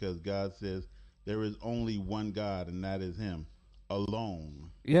sinning because God says there is only one God, and that is Him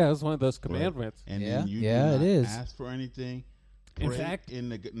alone. Yeah, it's one of those commandments. And Yeah. then you Yeah, do not it is. ask for anything. In Pray fact, in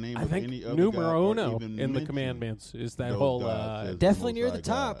the name I of think any other numero God, or uno even in the mention commandments is that those whole gods as definitely Most near High the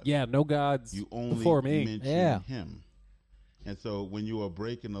top. God. yeah, no gods You only before me. mention Him. And so when you are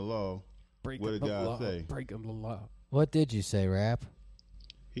breaking the law, Breaking what did the God law, say? breaking the law. What did you say, Rap?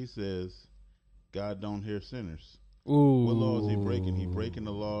 He says, God don't hear sinners. Ooh. What law is He breaking? He breaking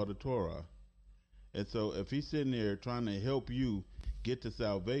the law of the Torah. And so if He's sitting there trying to help you get to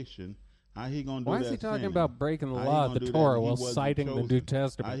salvation, how He gonna do that? Why is he talking sinning? about breaking the How he law gonna of do the that? Torah He while wasn't citing the chosen. New How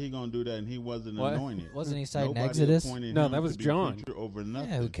Testament? He gonna do that? And he wasn't What? anointed. Wasn't he citing Nobody Exodus? appointed No, him that was to be John. preacher over nothing.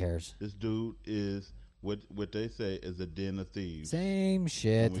 Yeah, who cares? This dude is what they say is a den of thieves. Same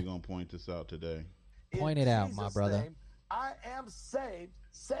shit. And we're gonna point this out today. Point In it out, my Jesus' brother. name, I am saved,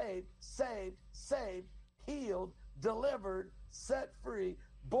 saved, saved, saved, healed, delivered, set free,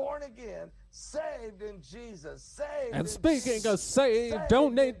 born again, saved in Jesus, saved. And in speaking of Jesus, saved,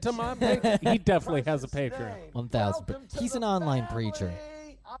 donate to my Jesus' page. He definitely has a precious Patreon. name. 1,000. Welcome to He's the an online family. preacher.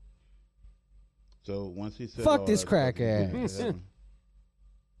 So once he said Fuck all this that stuff, he crackhead. went to heaven.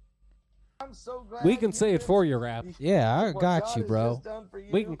 I'm so glad We can you say it did for you, Rap. Yeah, I what got God you, has bro. just done for you.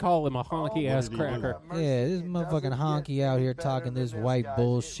 We can call him a honky Oh, ass my cracker. God, mercy, Yeah, this it motherfucking doesn't honky get out any here better talking than this white guys.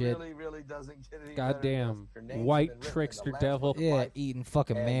 bullshit. It really, really doesn't get any better than Goddamn this. Your name's white been written in the trickster Lamb's devil. Book of Yeah, Life. eating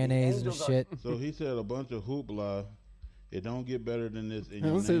fucking And the mayonnaise and angels are- shit. So he said a bunch of hoopla. It don't get better than this. And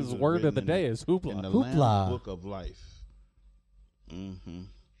your This names is are word of written the day in is in hoopla. the Hoopla. Lamb's Book of Life. Mm-hmm.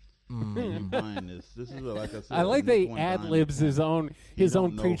 And buying this. This is like I said. I like they Nick ad libs his own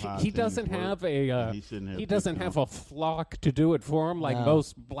don't know preaching. how He things doesn't work, have and he's sitting here he doesn't preaching have on- a flock to do it for him like No.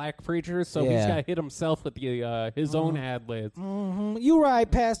 most black preachers. So he's Yeah. got to hit himself with the his own ad libs. You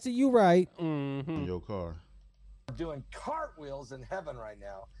right, Pastor. You right. in your car. doing cartwheels in heaven right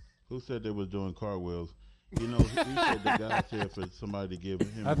now. Who said they was doing cartwheels? You know, he said the God said for somebody to give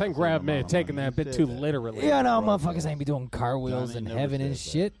him. I think a certain Rab may have amount of taken money. that a He bit said too that. literally. Yeah, no, Right. motherfuckers ain't be doing cartwheels Johnny in never heaven and said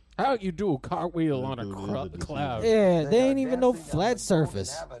that. shit. How you do a cartwheel on a Dude, it is a decision. cloud? Yeah, they are ain't even no dancing on flat the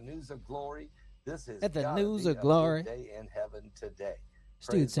surface. golden avenues of glory. This is At the gotta news be of a glory. big day in heaven today. This dude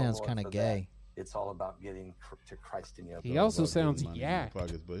Praise the sounds Lord kind for of that. gay. It's all about getting to Christ in you. He also About sounds getting money in your yacked,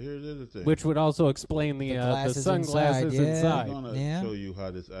 pockets. But here's the other thing. which would also explain the glasses sunglasses inside, yeah. inside. I'm going to Yeah. show you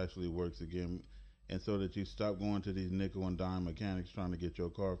how this actually works again, and so that you stop going to these nickel and dime mechanics trying to get your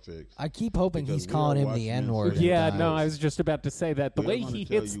car fixed. I keep hoping Because he's we calling are him the watchmen N-word. saying Yeah, that no, works. I was just about to say that. The We are way gonna he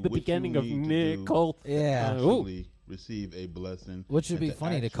tell hits you the what you beginning of need to do nickel. Yeah. Ooh. Actually receive a blessing. Which would and be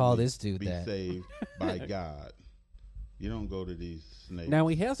funny to call actually this dude be that. saved by God. You don't go to these snakes. Now,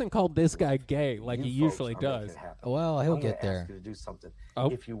 he hasn't called this guy gay like You he folks usually are making does. it happen. Well, he'll I'm gonna get there. ask you to do something, Oh.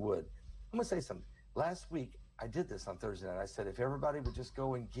 if you would. I'm gonna say something. Last week I did this on Thursday night. I said if everybody would just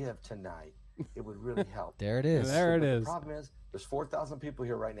go and give tonight, it would really help. There it is. There it But is. The problem is there's 4,000 people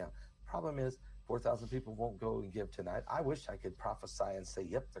here right now. Problem is 4,000 people won't go and give tonight. I wish I could prophesy and say,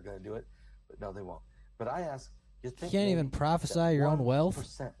 yep, they're going to do it, but no, they won't. But I ask, you think can't even maybe prophesy that your own wealth?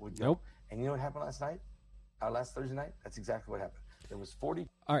 1% would go. Nope. And you know what happened last night? Last Thursday night? That's exactly what happened. There was 40.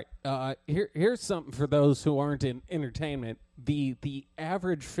 All right, here's something for those who aren't in entertainment. The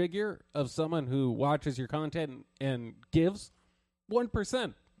average figure of someone who watches your content and gives 1%.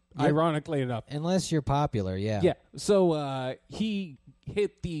 Yep. Ironically enough, Unless you're popular, yeah. yeah. So he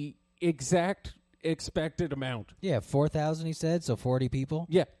hit the exact expected amount. Yeah, 4,000 he said, so 40 people.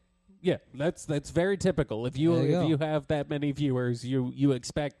 Yeah, yeah. That's very typical. If you There you if go. you have that many viewers, you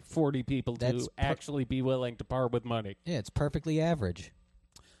expect 40 people That's to actually be willing to part with money. Yeah, it's perfectly average.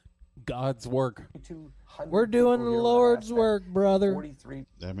 God's work. 200 We're doing people the here Lord's last work, night. brother. 43.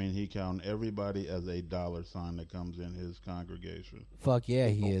 I mean, he counted everybody as a dollar sign that comes in his congregation. Fuck yeah,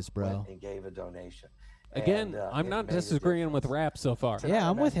 he people is, bro. went and gave a donation. Again, And, I'm it not made a disagreeing with difference. rap so far. Tonight Yeah,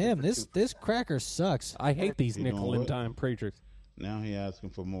 I'm with asking him. for This 2%. cracker sucks. I hate these You doing nickel and what? dime preachers. Now he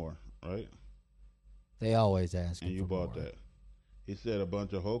asking for more, right? They always ask And him you for bought more. that. He said a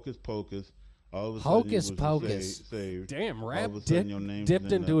bunch of hocus pocus. All of a Hocus sudden you was pocus. saved. Damn, All rap of a sudden your name's dipped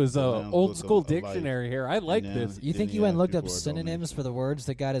in into the his Lamb's old Book school of Life. dictionary here. I like And this. now- You Then think he you went and asked looked you up for a synonyms donation. for the words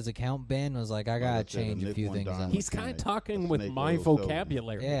that got his account banned? Was like, I gotta I said a change a few nickel and things dime up. He's kind of mechanic, talking a with snake my oil salesman.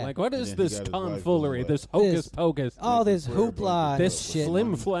 vocabulary. Yeah. Like, what And is then he this got his wife tomfoolery? was This like- hocus This- pocus? All this Making prayer hoopla and This shit.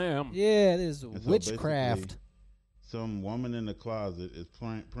 flim flam. Yeah, this And so witchcraft. basically, some woman in the closet is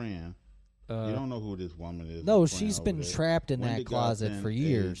praying. You don't know who this woman is. No, that's she's praying been over there. trapped in When that did God closet send for a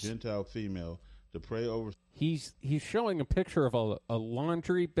years. Gentile female to pray over. He's showing a picture of a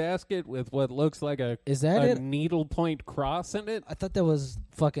laundry basket with what looks like Is that it? needlepoint cross in it. I thought that was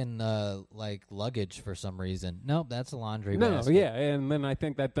fucking like luggage for some reason. Nope, that's a laundry No, basket. yeah, and then I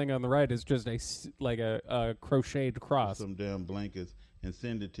think that thing on the right is just a crocheted cross. some damn blankets and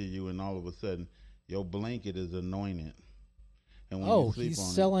send it to you, and all of a sudden your blanket is anointed. And when Oh, you sleep he's on it,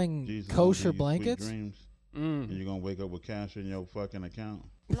 selling Jesus kosher gonna give you sweet blankets? dreams, Mm. and you're gonna wake up with cash in your fucking account.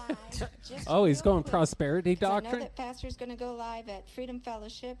 Oh, he's going prosperity I know doctrine. that Pastor's going to go live at Freedom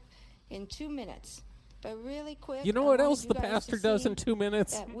Fellowship in 2 minutes. But really quick, You know I what wanted else you the guys to pastor does see in 2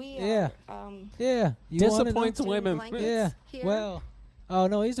 minutes? that we Yeah. are, Yeah, you wanna know? Disappoints doing women. blankets Yeah, here. well, oh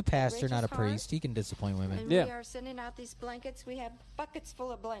no, he's a pastor, Rachel's not a heart. priest. He can disappoint women. And Yeah. we are sending out these blankets. We have buckets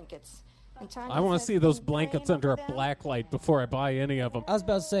full of blankets. And I Tanya want to has see those been blankets praying under a over them. black light before I buy any of them. I was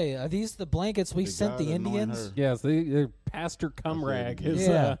about to say, are these the blankets we Did sent God the anoint Indians? her? Yes, the Pastor Cumrag is.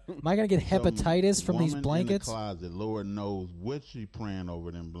 Yeah. Am I gonna get Some hepatitis from these woman blankets? in the closet, Lord knows what she praying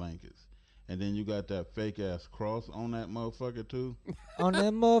over them blankets. And then you got that fake ass cross on that motherfucker too. On that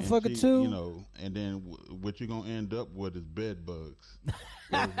And motherfucker she, too? You know, and then what you gonna end up with is bed bugs.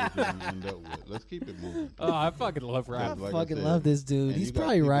 That's what you're gonna end up with. Let's keep it moving. Oh, I fucking love I rap. Like fucking said, love this dude. and He's you got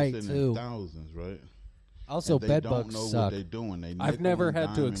probably people right sitting in too. Thousands, right? Also, And they bed don't bugs know suck. what they doing. They I've nickel never and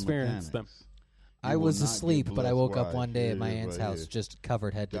had to dime experience them. mechanics. I You will was not get asleep, but I blessed. woke up Why? one day Here at my it is aunt's right house, here. just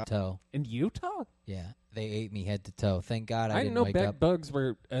covered head to God- toe. In Utah? Yeah, they ate me head to toe. Thank God I I didn't didn't know wake bed up. bugs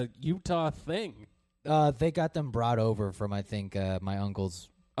were a Utah thing. They got them brought over from, I think, my uncle's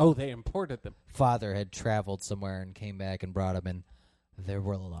Oh, they imported them. father had traveled somewhere and came back and brought them, and there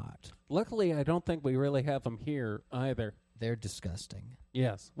were a lot. Luckily, I don't think we really have them here either. They're disgusting.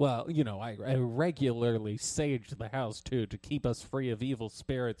 Yes. Well, you know, I regularly sage the house, too, to keep us free of evil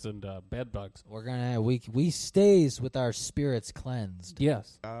spirits and bed bugs. We're gonna we stays with our spirits cleansed.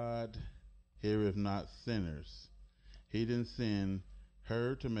 Yes. God heareth not sinners. He didn't send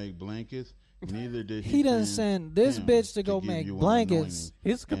her to make blankets. Neither did He done sent this him bitch to go give make you an blankets. anointing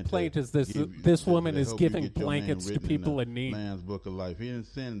His and to complaint is this give- this to woman is help you giving get your name blankets to written people the in need. Lamb's Book of Life. He didn't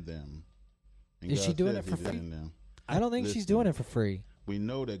send them. And Is God she doing says it for he free? didn't send them. I don't think she's Listen. doing it for free. We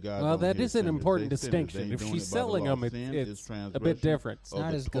know that God. Well, don't that hear is an sinners. important They sinners. distinction. They ain't If doing she's it by the selling law. them, Sin it's is a transgression bit different. It's of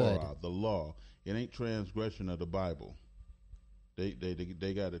not the as good. Torah, the law. It ain't transgression of the Bible.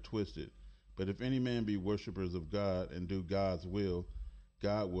 They got it twisted. But if any man be worshipers of God and do God's will,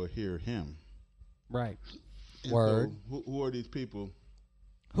 God will hear him. Right. And Word. So who are these people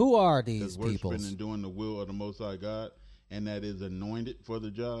Who are that's these worshiping people? and doing the will of the Most High God, and that is anointed for the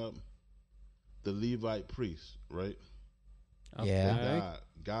job? The Levite priests, right? Yeah. Okay.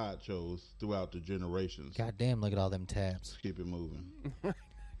 God chose throughout the generations. God damn, look at all them tabs. Let's keep it moving.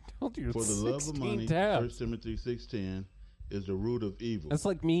 Told you, For the love of 16 money, tabs. 1 Timothy 6:10 is the root of evil. That's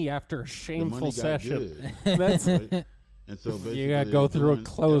like me after a the money shameful got session. good, That's right? And so basically you gotta go they're through doing and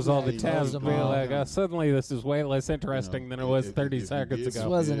close all the everything tabs and be all like, done. suddenly this is way less interesting than it was 30 if you seconds give, This ago. if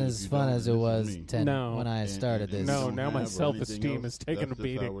wasn't you as don't, fun this as it is was me. No. when I started And this. No, don't now my have or self-esteem anything is else, taking that's a just how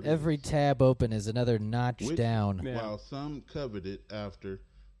beating. it is. Every tab open is another notch Which, down. Yeah. While some coveted after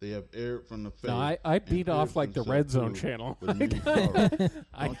they have erred from the faith. No, I and beat off pierced like the themselves Red Zone through channel. with many sorrows.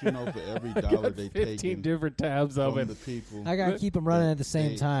 I Don't you know for every I dollar got they 15 take different tabs from open. the people, I gotta keep them running at the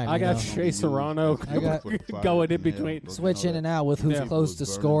same time. I you got know? Shea Serrano going in between. Switch in and out with who's Yeah. close to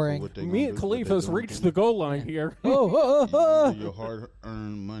scoring. Me and Khalifa's reached the goal line here. Your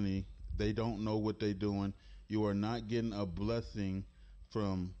hard-earned money, they don't know what they're doing. You are not getting a blessing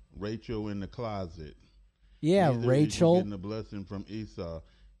from Rachel in the closet. Yeah, Neither is you Rachel. getting a blessing from Esau.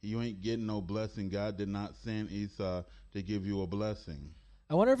 You ain't getting no blessing. God did not send Esau to give you a blessing.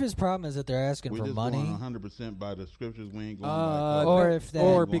 I wonder if his problem is that they're asking We for just money. going 100% by the scriptures. We ain't going Uh, by Or color. if that- We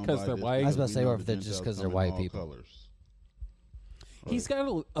or ain't going because by they're this white. I was about to we say, know or if the they're just Gentiles 'cause they're come in white all people. colors. He's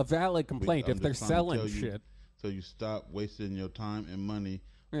got a valid complaint I'm if they're just trying to selling tell you, shit. So you stop wasting your time and money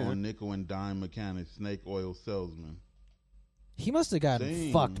Yeah. on nickel and dime mechanics, snake oil salesmen. He must have gotten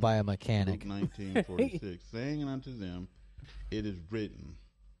Saying, fucked by a Luke mechanic. 19:46, saying unto them, it is written,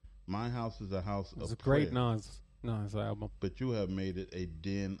 my house is a house It was of a great prayer, Nas album. but you have made it a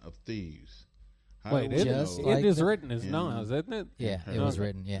den of thieves. How Wait, do we Just know? like it is the- written as in- Nas, isn't it? Yeah, it No. was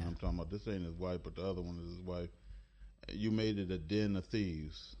written. Yeah. I'm talking about this ain't his wife, but the other one is his wife. You made it a den of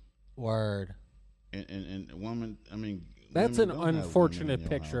thieves. Word. And woman, I mean, That's an women don't have women unfortunate in your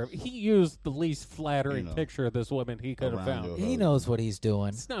picture. house He used the least flattering You know, picture of this woman he could have around found. your He knows what he's doing.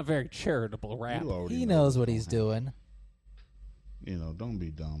 It's not very charitable rap. You already He know knows what's what he's gonna doing. happen. You know, don't be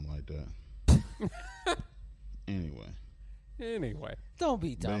dumb like that. Anyway, Anyway, Don't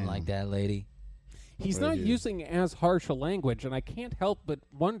be dumb Bam. like that, lady. he's Right not here. using as harsh a language, and I can't help but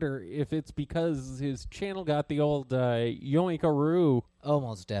wonder if it's because his channel got the old yoinkaroo.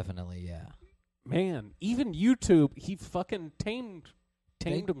 Almost definitely, yeah. Man, even YouTube, he fucking tamed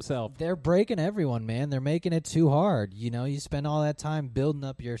himself. They're breaking everyone, man. They're making it too hard. You know, you spend all that time building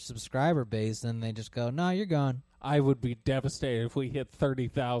up your subscriber base, and they just go, "No, you're gone." I would be devastated if we hit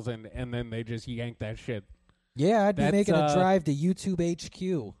 30,000 and then they just yank that shit. Yeah, I'd be That's, making a drive to YouTube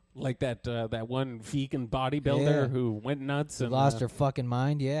HQ. Like that one vegan bodybuilder Yeah. who went nuts and Lost her fucking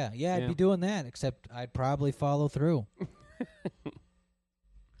mind. Yeah, I'd Yeah. be doing that. Except I'd probably follow through.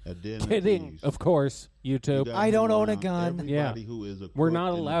 a den of kidding, thieves. of course, You YouTube. gotta I don't go own a around gun. everybody who is a We're crook not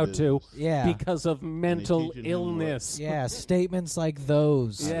in the allowed to business. Yeah, because of mental teaching him illness. yeah. Statements like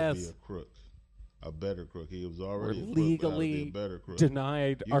those. How to Yes. be a crook, a better crook. He was already We're a crook, but how to be legally a better crook.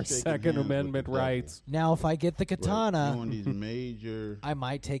 Denied You our shaking Second hands with Amendment the devil. rights. Now, if I get the Right. katana, Doing these major I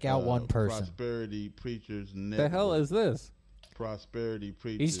might take out one person. prosperity preachers. The hell is this? prosperity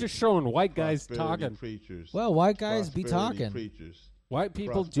preachers? He's just showing white guys prosperity talking. Preachers. Well, white guys be prosperity talking. Preachers. White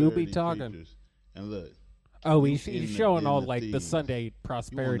people do be prosperity talking. preachers. And look, Oh, you he's in the showing den all of like the thieves. Sunday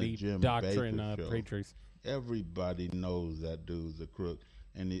prosperity Jim doctrine Baker show. preachers. everybody knows that dude's a crook.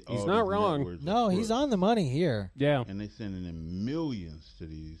 And He's not wrong. No, he's on the money here. Yeah. And they sending in millions to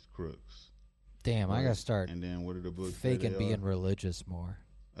these crooks. Damn, I Right. gotta start And then what are the books say faking they being are? religious more.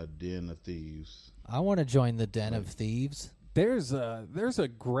 A den of thieves. I want to join the den of thieves. There's a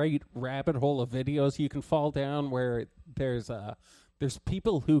great rabbit hole of videos you can fall down where there's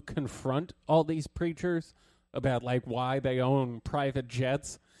people who confront all these preachers about like why they own private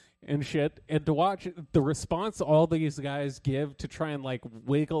jets and shit, and to watch the response all these guys give to try and like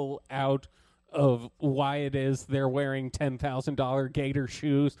wiggle out of why it is they're wearing $10,000 gator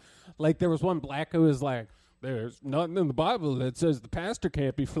shoes. Like there was one black who was like, "There's nothing in the Bible that says the pastor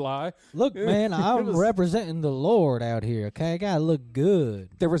can't be fly." Look, man, It I'm was- representing the Lord out here. Okay, I gotta look good.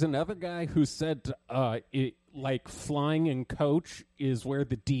 There was another guy who said, like flying in coach is where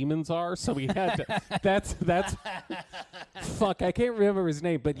the demons are. So he had to, that's, fuck, I can't remember his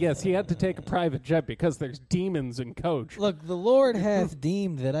name, but yes, he had to take a private jet because there's demons in coach. Look, the Lord hath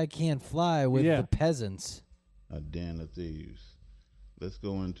deemed that I can't fly with Yeah. the peasants. A den of thieves. let's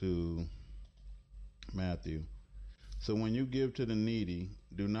go into Matthew. So when you give to the needy,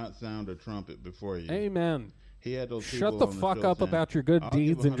 do not sound a trumpet before you. Amen. He had those Shut people the on fuck show up saying, about your good "I'll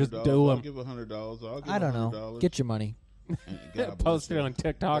deeds give and just $100, do I'll them. give $100. I'll give I don't know. $100. Get your money. And God Post bless it you. on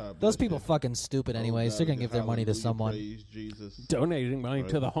TikTok. God Those bless people you. fucking stupid anyways. Oh, They're God, gonna give their money to hallelujah, someone. praise Jesus. Donating money to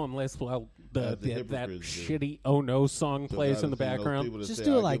Right. the homeless while As the that hypocrites do. shitty "Oh No" song So plays God in the is saying those background. people that Just say,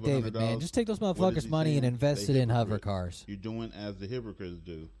 do it "I'll like give David, man. $100," Just take those what is motherfuckers' he money and saying? invest They it in hover hypocrite. cars. You're doing as the hypocrites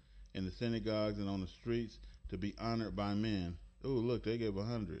do in the synagogues and on the streets to be honored by men. Oh, look, they gave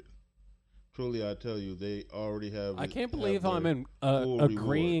 100. Truly, I tell you, they already have. I can't have believe their I'm full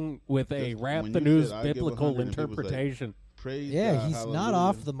agreeing reward. with a Just Rap when the you News said, "I give biblical 100," and people say, interpretation. Praise Yeah, God, he's not hallelujah.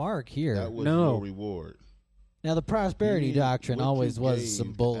 off the mark here. That was No. your reward. Now the prosperity You mean doctrine what always you was gave some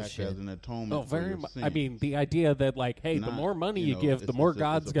act bullshit. As an atonement Oh, for very your much. sin. I mean, the idea that like, hey, the Not, more money you know, give, the it's- more it's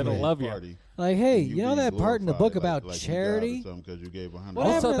God's a gonna pity love you. party, Like, hey, and you know being that part in the book glorified about like charity? you God or something 'cause you gave $100. What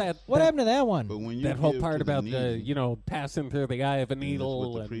Also, happened? that- What that- happened to that one? But when you That whole give part to the about needy, passing through the eye of a and this is needle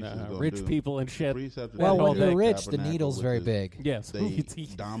what the and priest is gonna rich do. people and the shit. priests have to Well, do when that you're in the rich, the tabernacle needle's with very this- big. Yes, They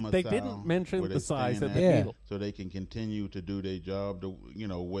they didn't mention where the they size stand of the at, needle. so they can continue to do their job,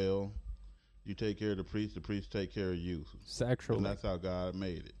 well. You take care of the priest take care of you. And Sexually. that's how God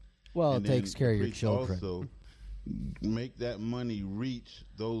made it. Well, And it then takes care of the your priest children. Also, make that money reach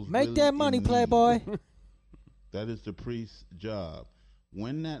those. Make really that money, in need. Playboy. That is the priest's job.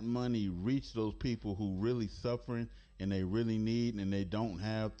 When that money reach those people who really suffering and they really need and they don't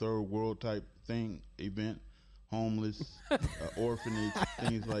have third world type event, homeless, orphanage,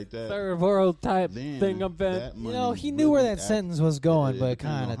 things like that. Third world type Then thing event. that You money know, he knew where really that sentence was going, it but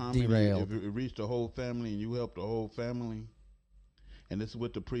depends on kind how of many- derailed. If it reached the whole family and you help the whole family, and this is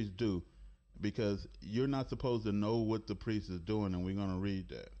what the priests do, because you're not supposed to know what the priest is doing, and we're going to read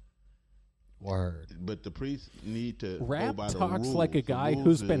that. Word. But the priests need to go Rap by the talks rules. like a The guy rules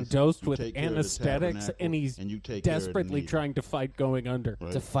who's been is dosed you with take care of the anesthetics tabernacle and he's you take care of the desperately needy, trying to fight going under.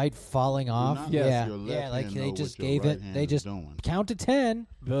 right? To fight falling off. not let Yeah, your left yeah. Like hand they know just what your gave right it. hand They is just doing. count to 10.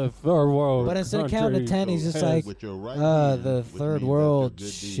 The third world. But instead of counting to 10, he's just like, With your right the hand, which third means world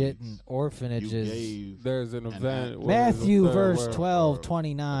that's your shit good and deeds. orphanages. You gave There's an an event. act- what is the Matthew third verse world? 12,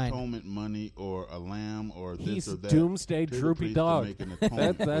 29. atonement money or a lamb or this He's or that. doomsday to the droopy priest to dog. make an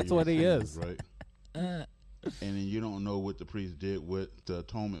atonement for That's your what he sins, is. right? And then you don't know what the priest did with the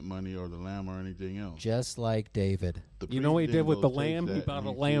atonement money or the lamb or anything else. Just like David. The You know what he priest did then with the goes, takes lamb? He that bought and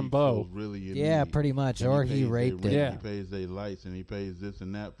a feeds Lambo. those really in Yeah, need. pretty much. And Or pays he their raped rent, it. Yeah. He pays their lights and he pays this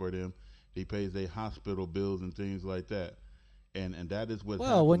and that for them. He pays their hospital bills and things like that. And that is what.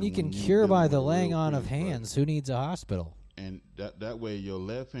 Well, when you can cure by the laying on of hands, who needs a hospital? And that way, your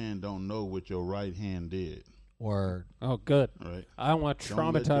left hand don't know what your right hand did. Or Oh, good. Right. I don't want to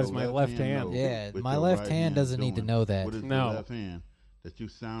Don't let traumatize your my left hand. know Yeah, what my your left right hand doesn't need to doing. know that. What is No. the left hand that you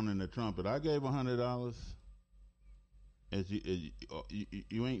sounding the trumpet? I gave $100. As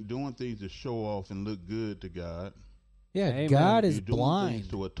you ain't doing things to show off and look good to God. yeah, Amen. God is You're doing blind. things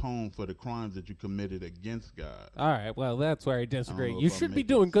to atone for the crimes that you committed against God. All right, well, that's where I disagree. know You if I'm should be making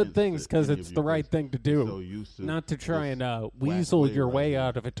doing good sense things to because any it's of the you, right because thing to you're do, so used to not to try this and weasel way your right way here.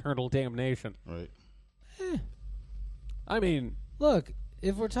 out of eternal damnation. Right. I mean, Look,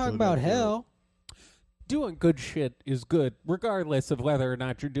 if we're talking So about that's hell, doing good shit is good, regardless of whether or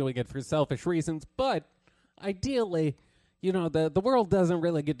not you're doing it for selfish reasons. But ideally, you know, the world doesn't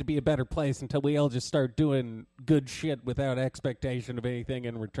really get to be a better place until we all just start doing good shit without expectation of anything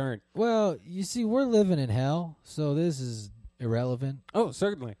in return. well, you see, we're living in hell, so this is irrelevant. Oh,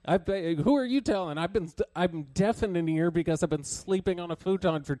 certainly. Who are you telling? I'm deaf in an ear because I've been sleeping on a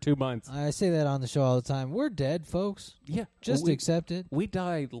futon for 2 months. I say that on the show all the time. We're dead, folks. Yeah, Just we, accept it. we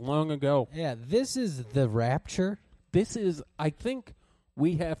died long ago. Yeah, this is the rapture. This is, I think,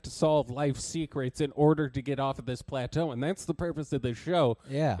 we have to solve life secrets in order to get off of this plateau, and that's the purpose of this show.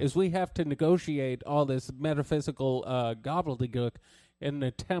 Yeah. Is we have to negotiate all this metaphysical gobbledygook in an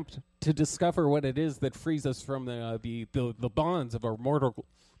attempt to discover what it is that frees us from the bonds of our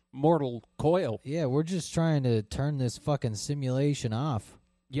mortal coil. Yeah, we're just trying to turn this fucking simulation off.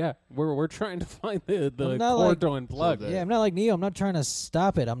 Yeah, we're trying to find the I'm not cord like- to unplug. So that- Yeah, I'm not like Neo. I'm not trying to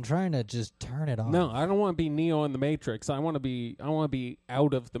stop it. I'm trying to just turn it off. No, I don't want to be Neo in the Matrix. I want to be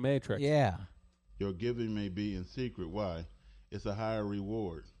out of the Matrix. Yeah. Your giving may be in secret. Why? It's a higher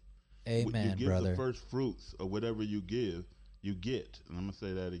reward. Amen, you give brother. the first fruits of whatever you give, you get. And I'm going to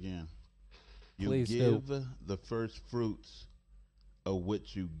say that again. You Please give the first fruits of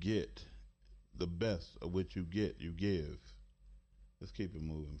which you get. The best of which you get, you give. Let's keep it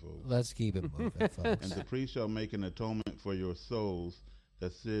moving, folks. Let's keep it moving, And folks. the priest shall make an atonement for your souls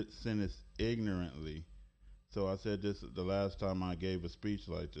that sinneth ignorantly, So I said this the last time I gave a speech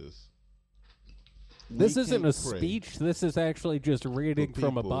like this. This We isn't a can't pray speech. This is actually just reading for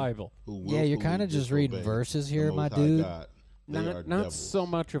from a people Bible. who Yeah, you're willfully kind of just reading disobey verses the here, Most my High dude. God. They are Not devils. so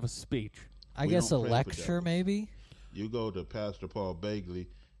much of a speech. I We guess a don't pray for lecture, devils. maybe. You go to Pastor Paul Bagley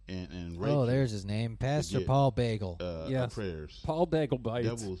and Rachel, Oh, there's his name, Pastor get, Paul Bagel. Yes. prayers. Paul Bagel bites.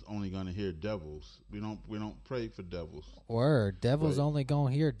 Devils only gonna hear devils. We don't pray for devils. Word, devils Right. only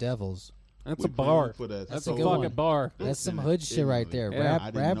gonna hear devils. That's We a bar. pray for that That's a a good fucking one. bar. That's some sin hood shit right ignorantly. there. Yeah. Rap, I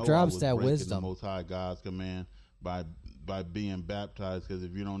didn't rap know I drops was that breaking wisdom. The Most High God's command by being baptized, because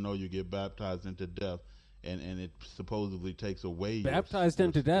if you don't know, you get baptized into death, and it supposedly takes away Baptized your,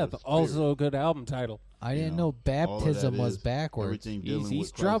 into your death. spirit. Also a good album title. I You didn't know all of baptism that was is backwards. Everything dealing He's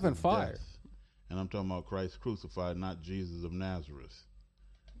with dropping Christ's fire. death. And I'm talking about Christ crucified, not Jesus of Nazareth.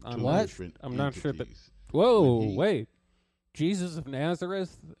 I'm Two What? different I'm not sure that. entities. Whoa, When he- wait. Jesus of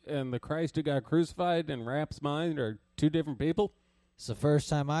Nazareth and the Christ who got crucified in Rap's mind are two different people? It's the first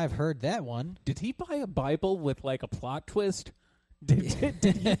time I've heard that one. Did he buy a Bible with like a plot twist?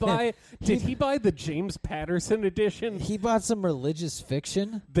 Did he buy the James Patterson edition? He bought some religious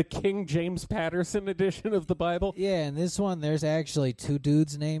fiction. The King James Patterson edition of the Bible? Yeah, in this one, there's actually two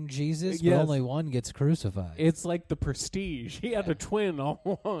dudes named Jesus, but Yes. only one gets crucified. It's like the Prestige. He had a twin all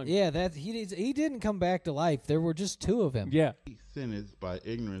along. Yeah, that he didn't come back to life. There were just two of him. Yeah. He sentenced by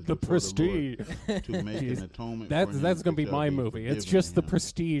ignorance The before Prestige. the Lord to make Jeez. an atonement That's for him going to be because my he movie. It's forgiven just The him.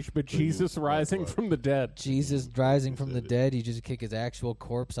 Prestige, but So you- Jesus rising what? from the dead. Jesus rising He from the said it. dead. You just kick his actual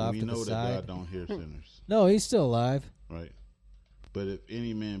corpse off We to the know that side. God don't hear sinners, No, he's still alive. right? But if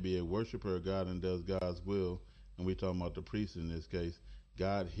any man be a worshiper of God and does God's will, and we talking about the priest in this case,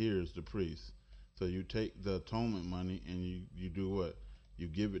 God hears the priest. So you take the atonement money and you do what? You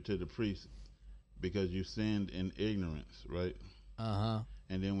give it to the priest because you sinned in ignorance, right? Uh-huh.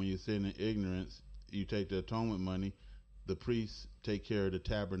 And then when you sin in ignorance, you take the atonement money. The priests take care of the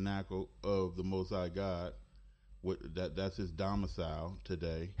tabernacle of the Most High God. That's his domicile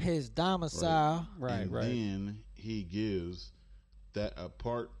today. His domicile. Right, and right. then he gives that a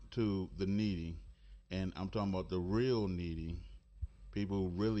part to the needy, and I'm talking about the real needy, people who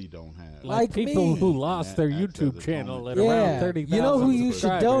really don't have. Like people me. who lost their That acts YouTube as channel at atonement. around Yeah. 30,000 You know who you should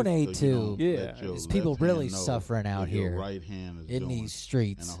subscribers. donate So you don't to. Yeah. let your It's left people really hand know suffering out what your here right hand is in doing. these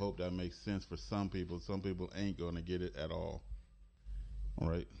streets. And I hope that makes sense for some people. Some people ain't going to get it at all. All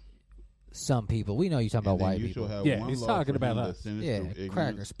right. Some people. We know you're talking And about then white you people. shall have Yeah, one he's law talking for about him us. that sinneth Yeah, through ignorance,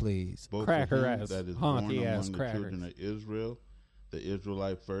 crackers, please. both Cracker for him ass, that is honky born ass among the children of Israel, the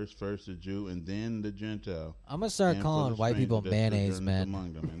Israelite first the Jew, and then the Gentile. I'm going to start And for calling the white people stranger that mayonnaise sojourneth men.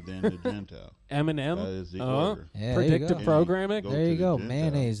 among them, and then the Gentile. Eminem. That is the Uh-huh. order. Yeah, there you Predictive go. programming. Go There to you the go. Gentile.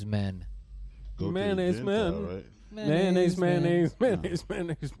 Mayonnaise men. Go to the Mayonnaise Gentile, man. right? Mayonnaise, men. mayonnaise, mayonnaise,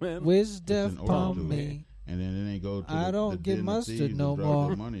 mayonnaise, man. Wisdom It's an order upon to it. me. And then they go to I the don't get den of mustard thieves no and drop more.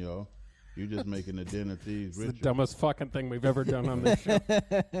 their money off. You're just making the den of thieves It's the richer. dumbest fucking thing we've ever done on this show.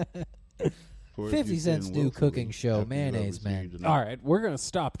 For if 50 you Cent's sin new willfully cooking show, after you have Mayonnaise Man. received an All right, we're gonna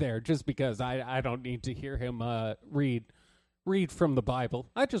stop there just because I don't need to hear him read from the Bible.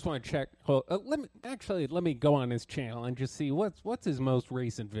 I just want to check. Let me go on his channel and just see what's his most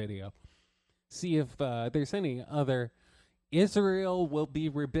recent video. See if there's any other. Israel will be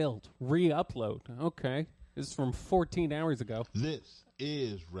rebuilt. Re-upload. Okay, this is from 14 hours ago. This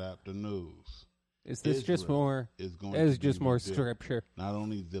is Rap the News. Is this just Israel more? is going Is to be just more rebuilt. scripture. Not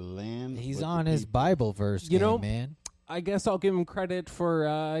only the land, He's but on the his people. Bible verse You game, know- man. I guess I'll give him credit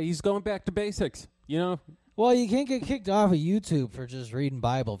for he's going back to basics. You know, Well, you can't get kicked off of YouTube for just reading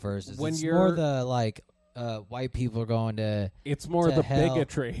Bible verses. When it's you're- more the white people are going to it's more To the hell.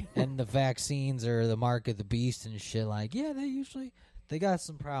 bigotry. and the vaccines are the mark of the beast and shit. Like, yeah, they got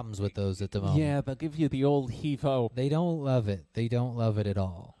some problems with those at the moment. Yeah, they'll give you the old heave-ho, They don't love it. They don't love it at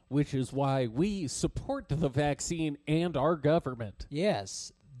all. which is why we support the vaccine and our government.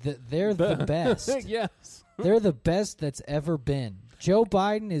 Yes, they're the best. Yes. They're the best that's ever been. Joe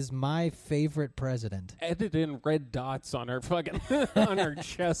Biden is my favorite president. Added in red dots on our fucking on our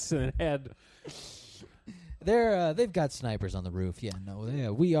chests and head. They've got snipers on the roof. Yeah,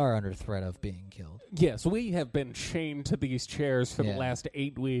 we are under threat of being killed. Yes, we have been chained to these chairs for the Yeah. last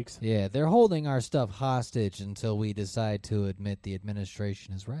 8 weeks. Yeah, they're holding our stuff hostage until we decide to admit the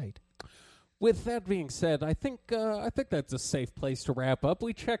administration is right. With that being said, I think that's a safe place to wrap up.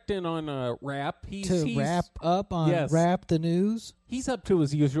 We checked in on Rap. He's Wrap up on yes. Wrap the News. He's up to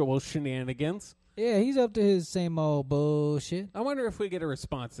his usual shenanigans. Yeah, he's up to his same old bullshit. I wonder if we get a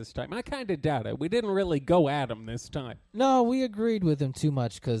response this time. I kind of doubt it. We didn't really go at him this time. No, we agreed with him too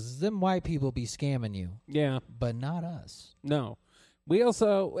much because them white people be scamming you, Yeah, but not us. no. We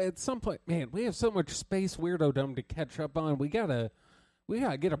also, at some point, man, we have so much space weirdo-dom to catch up on. We gotta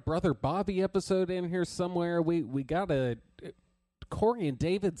get a Brother Bobby episode in here somewhere. We gotta. Corey and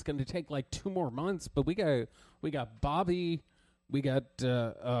David's gonna take like 2 more months, but we got Bobby, we got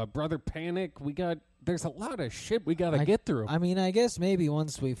Brother Panic, there's a lot of shit we gotta get through. I mean, I guess maybe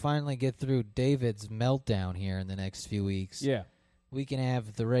once we finally get through David's meltdown here in the next few weeks, yeah. we can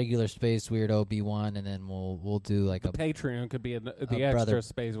have the regular Space Weirdo be one, and then we'll do like the Patreon could be the extra brother,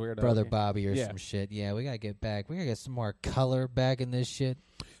 Space Weirdo. Brother Bobby or some shit. Yeah, we gotta get back. We gotta get some more color back in this shit.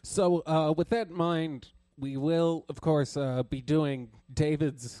 So with that in mind, we will, of course, be doing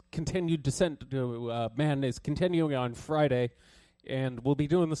David's continued descent to madness continuing on Friday, and we'll be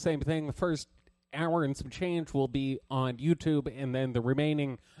doing the same thing. The first hour and some change will be on YouTube, and then the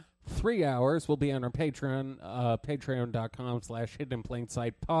remaining 3 hours will be on our Patreon,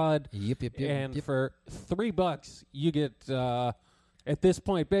 patreon.com/hiddenplainsightpod. Yep. And for $3, you get, at this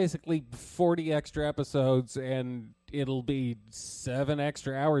point, basically 40 extra episodes, and it'll be 7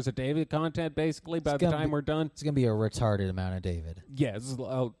 extra hours of David content, basically, by the time we're done. It's going to be a retarded amount of David. Yes.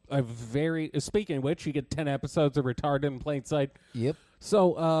 Speaking of which, you get 10 episodes of Retarded in Plain Sight. Yep.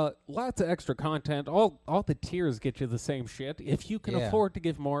 So, lots of extra content. All the tiers get you the same shit. If you can afford to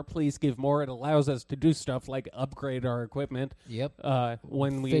give more, please give more. It allows us to do stuff like upgrade our equipment. Yep.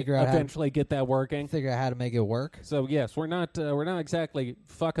 When we eventually get that working. Figure out how to make it work. So yes, we're not exactly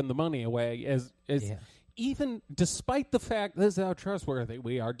fucking the money away even despite the fact, this is how trustworthy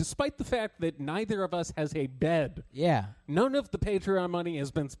we are, despite the fact that neither of us has a bed. Yeah. None of the Patreon money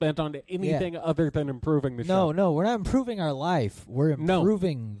has been spent on anything other than improving the show. No, we're not improving our life. We're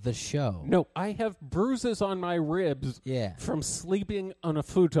improving the show. No, I have bruises on my ribs from sleeping on a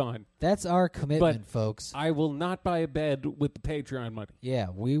futon. That's our commitment, folks. I will not buy a bed with the Patreon money. Yeah,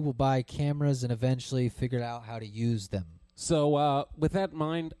 we will buy cameras and eventually figure out how to use them. So with that in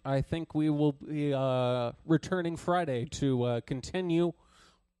mind, I think we will be returning Friday to continue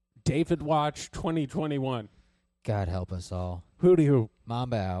David Watch 2021. God help us all. Hooty hoo.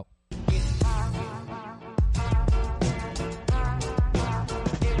 Mamba out.